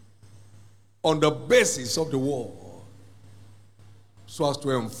 Communicating on the basis of the word so as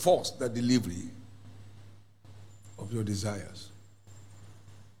to enforce the delivery of your desires.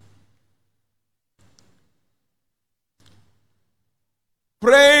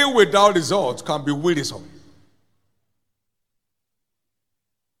 Praying without results can be wearisome.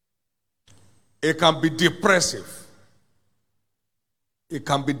 It can be depressive. It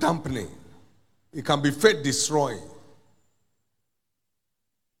can be dampening. It can be faith destroying.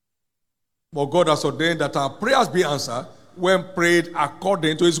 But God has ordained that our prayers be answered when prayed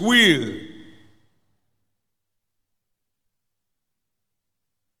according to His will.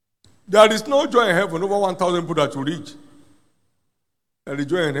 There is no joy in heaven over 1,000 people that you reach. There is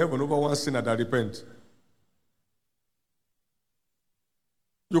joy in heaven over one sinner that repents.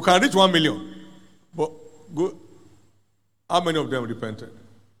 You can reach 1 million, but go, how many of them repented?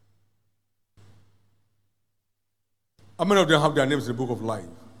 How many of them have their names in the book of life?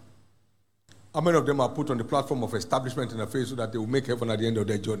 How many of them are put on the platform of establishment in the faith so that they will make heaven at the end of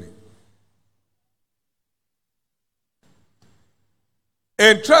their journey?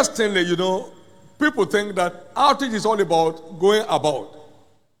 Interestingly, people think that outreach is all about going about.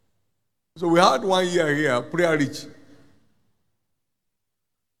 So we had 1 year here, prayer reach.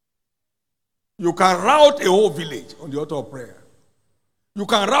 You can route a whole village on the altar of prayer. You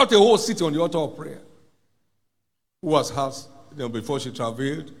can route a whole city on the altar of prayer. Who was hers? Before she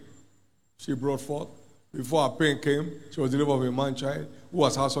travailed, she brought forth. Before her pain came, she was delivered of a man-child. Who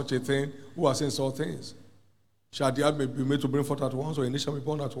has had such a thing? Who has seen such things? Shall the earth be made to bring forth at once, or a nation be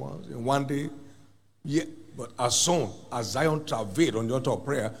born at once? In 1 day? Yeah. But as soon as Zion travailed on the altar of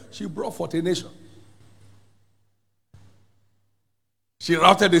prayer, she brought forth a nation. She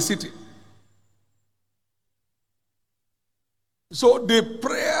routed the city. So the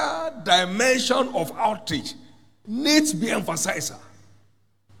prayer dimension of outreach needs to be emphasized.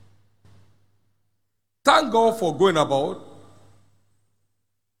 Thank God for going about,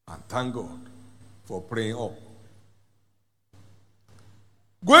 and thank God for praying up.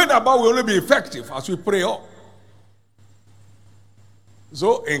 Going about will only be effective as we pray up.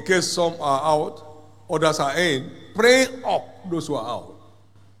 So, in case some are out, others are in, pray up those who are out.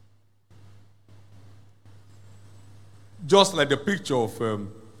 Just like the picture of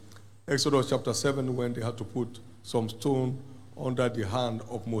Exodus chapter 7 when they had to put some stone under the hand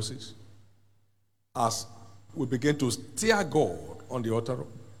of Moses. As we begin to stir God on the altar.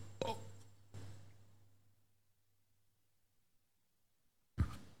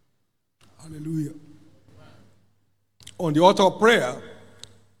 Hallelujah. On the altar of prayer,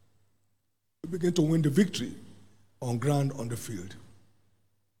 we begin to win the victory on ground on the field.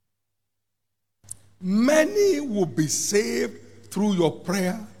 Many will be saved through your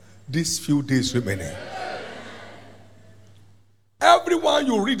prayer these few days remaining. Everyone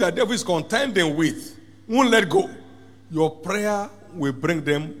you read that devil is contending with won't let go. Your prayer will bring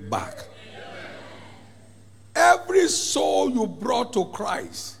them back. Every soul you brought to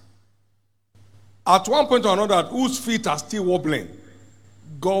Christ, at one point or another, whose feet are still wobbling,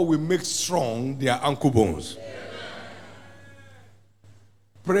 God will make strong their ankle bones.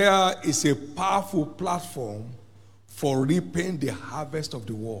 Prayer is a powerful platform for reaping the harvest of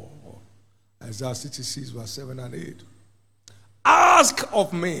the world. Isaiah 66, verse 7 and 8. Ask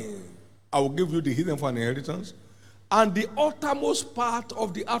of me, I will give you the heathen for an inheritance, and the uttermost part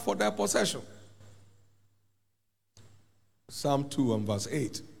of the earth for thy possession. Psalm 2 and verse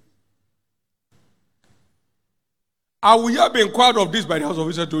 8. I will yet be inquired of this by the house of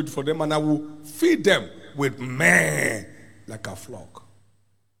Israel to do it for them, and I will feed them with men like a flock.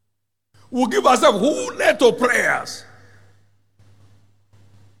 We'll give ourselves wholly to prayers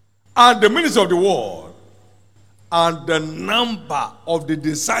and the ministry of the word, and the number of the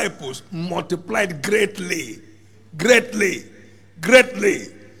disciples multiplied greatly, greatly, greatly.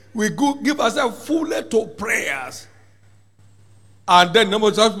 We give ourselves fully to prayers, and then number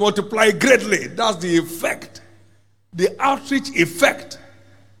of disciples multiply greatly. That's the effect, the outreach effect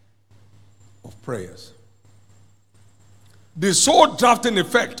of prayers. The soul drafting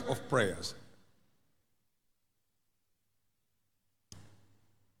effect of prayers.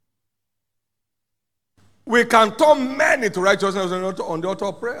 We can turn many to righteousness on the altar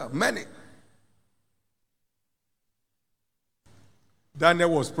of prayer. Many. Daniel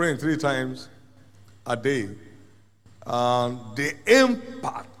was praying 3 times a day. And the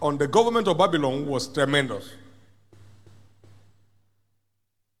impact on the government of Babylon was tremendous.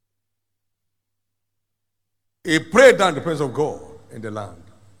 He prayed down the presence of God in the land.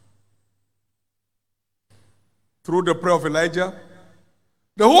 Through the prayer of Elijah,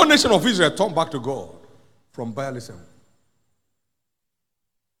 the whole nation of Israel turned back to God from Baalism.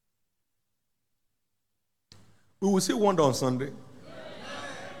 We will see wonder on Sunday.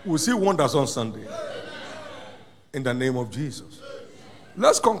 We will see wonders on Sunday. In the name of Jesus.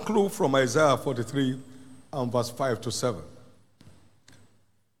 Let's conclude from Isaiah 43 and verse 5 to 7.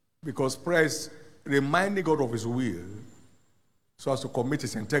 Because prayer is reminding God of his will so as to commit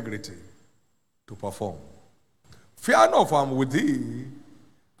his integrity to perform. Fear not, for I am with thee.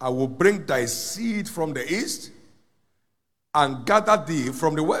 I will bring thy seed from the east and gather thee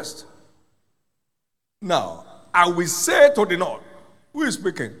from the west. Now, I will say to the north. Who is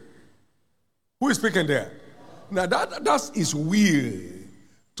speaking? Who is speaking there? Now, that's his will.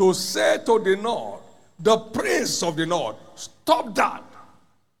 To say to the north, the prince of the north, stop that.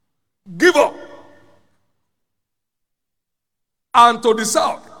 Give up. And to the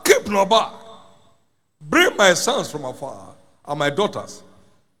south, keep no back. Bring my sons from afar and my daughters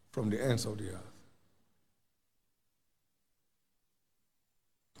from the ends of the earth.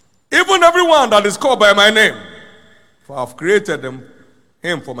 Even everyone that is called by my name, for I have created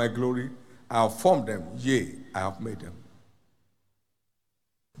him for my glory, I have formed them, yea, I have made them.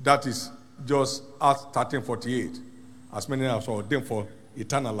 That is just Acts 13:48. As many as are ordained for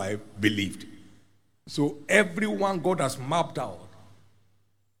eternal life believed. So everyone God has mapped out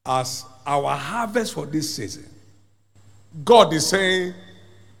as our harvest for this season. God is saying,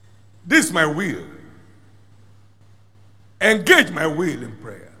 this is my will. Engage my will in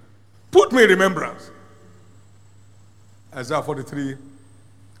prayer. Put me in remembrance. Isaiah 43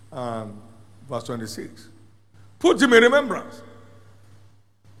 verse 26. Put him in remembrance.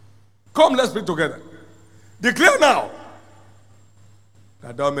 Come, let's be together. Declare now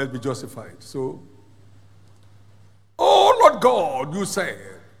that thou mayest be justified. So, oh Lord God, you say,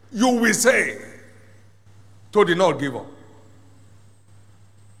 you will say to the north, give up.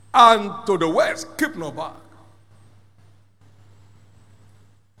 And to the west, keep no back.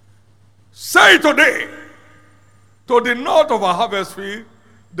 Say today to the north of our harvest field,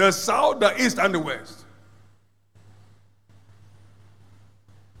 the south, the east, and the west.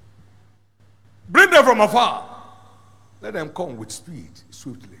 Bring them from afar. Let them come with speed,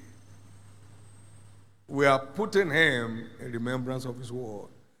 swiftly. We are putting him in remembrance of his word.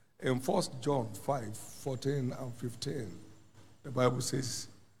 In 1 John 5:14 and 15, the Bible says,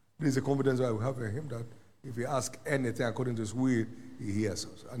 this is the confidence that we have in him, that if we ask anything according to his will, he hears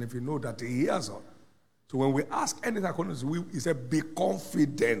us. And if you know that he hears us, so when we ask anything according to his will, he said, be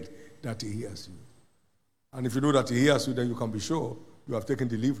confident that he hears you. And if you know that he hears you, then you can be sure you have taken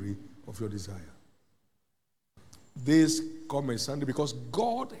delivery of your desire. This coming Sunday, because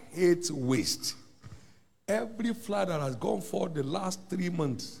God hates waste. Every fly that has gone forth the last 3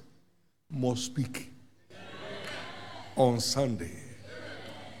 months must speak on Sunday.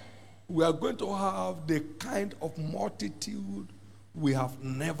 We are going to have the kind of multitude we have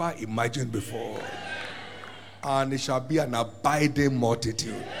never imagined before. And it shall be an abiding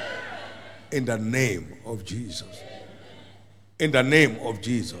multitude. In the name of Jesus. In the name of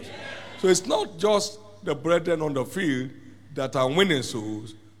Jesus. So it's not just the brethren on the field that are winning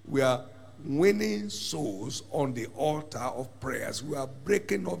souls. We are winning souls on the altar of prayers. We are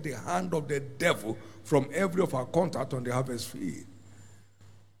breaking off the hand of the devil from every of our contact on the harvest field.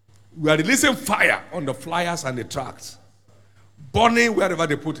 We are releasing fire on the flyers and the tracts, burning wherever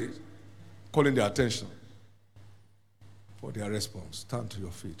they put it, calling their attention for their response. Stand to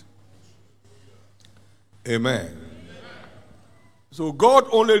your feet. Amen. So God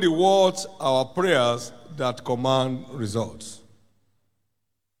only rewards our prayers that command results.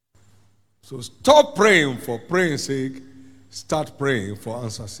 So stop praying for praying's sake. Start praying for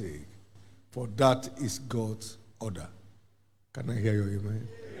answer's sake. For that is God's order. Can I hear your amen?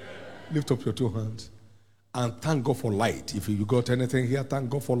 Lift up your two hands and thank God for light. If you got anything here, thank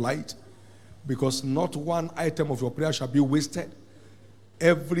God for light. Because not one item of your prayer shall be wasted.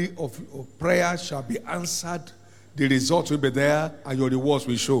 Every of your prayers shall be answered. The results will be there and your rewards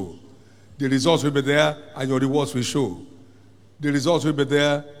will show. The results will be there and your rewards will show. The results will be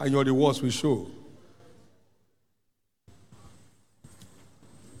there and your rewards will show.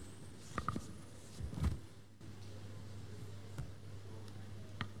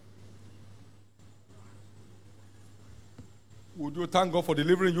 Would you thank God for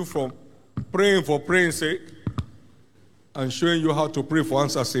delivering you from praying for praying's sake and showing you how to pray for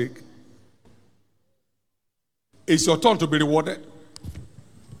answer's sake? It's your turn to be rewarded.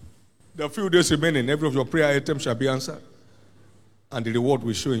 The few days remaining, every of your prayer items shall be answered. And the reward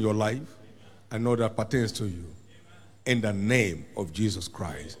will show in your life and all that pertains to you. In the name of Jesus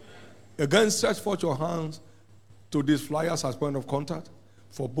Christ. Again, stretch forth your hands to these flyers as point of contact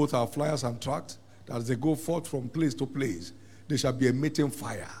for both our flyers and tracts. As they go forth from place to place, there shall be emitting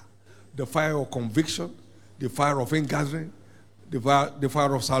fire. The fire of conviction, the fire of ingathering, the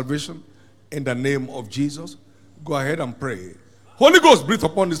fire of salvation. In the name of Jesus. Go ahead and pray. Holy Ghost, breathe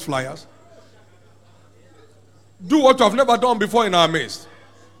upon these flyers. Do what you have never done before in our midst.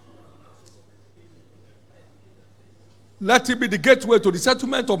 Let it be the gateway to the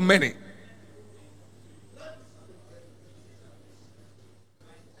settlement of many.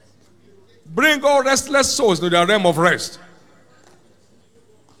 Bring all restless souls to their realm of rest.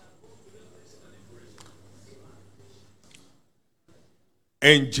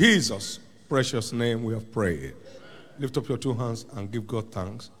 In Jesus' precious name we have prayed. Lift up your two hands and give God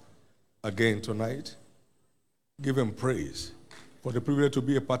thanks again tonight. Give him praise for the privilege to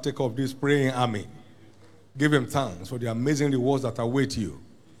be a partaker of this praying army. Give him thanks for the amazing rewards that await you.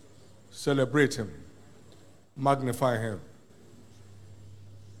 Celebrate him. Magnify him.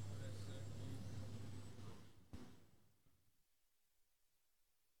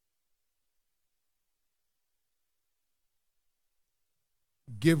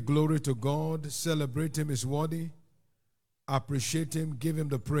 Give glory to God. Celebrate him is worthy. Appreciate him. Give him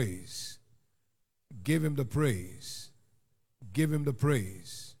the praise. Give him the praise. Give him the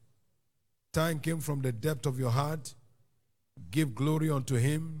praise. Thank him from the depth of your heart. Give glory unto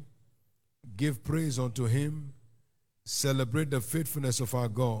him. Give praise unto him. Celebrate the faithfulness of our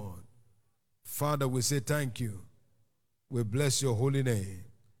God. Father, we say thank you. We bless your holy name.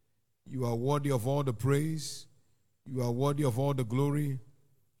 You are worthy of all the praise. You are worthy of all the glory.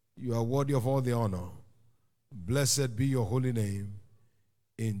 You are worthy of all the honor. Blessed be your holy name.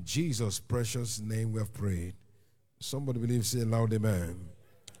 In Jesus' precious name we have prayed. Somebody believe, say loud amen.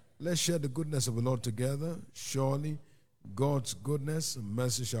 Let's share the goodness of the Lord together. Surely God's goodness and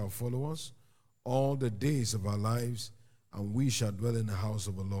mercy shall follow us all the days of our lives, and we shall dwell in the house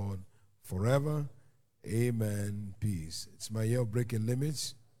of the Lord forever. Amen. Peace. It's my year of breaking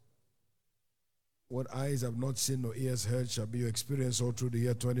limits. What eyes have not seen nor ears heard shall be your experience all through the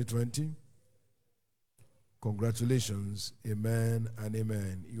year 2020. Congratulations. Amen and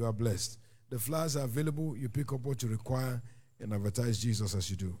amen. You are blessed. The flyers are available. You pick up what you require and advertise Jesus as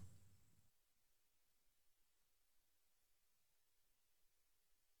you do.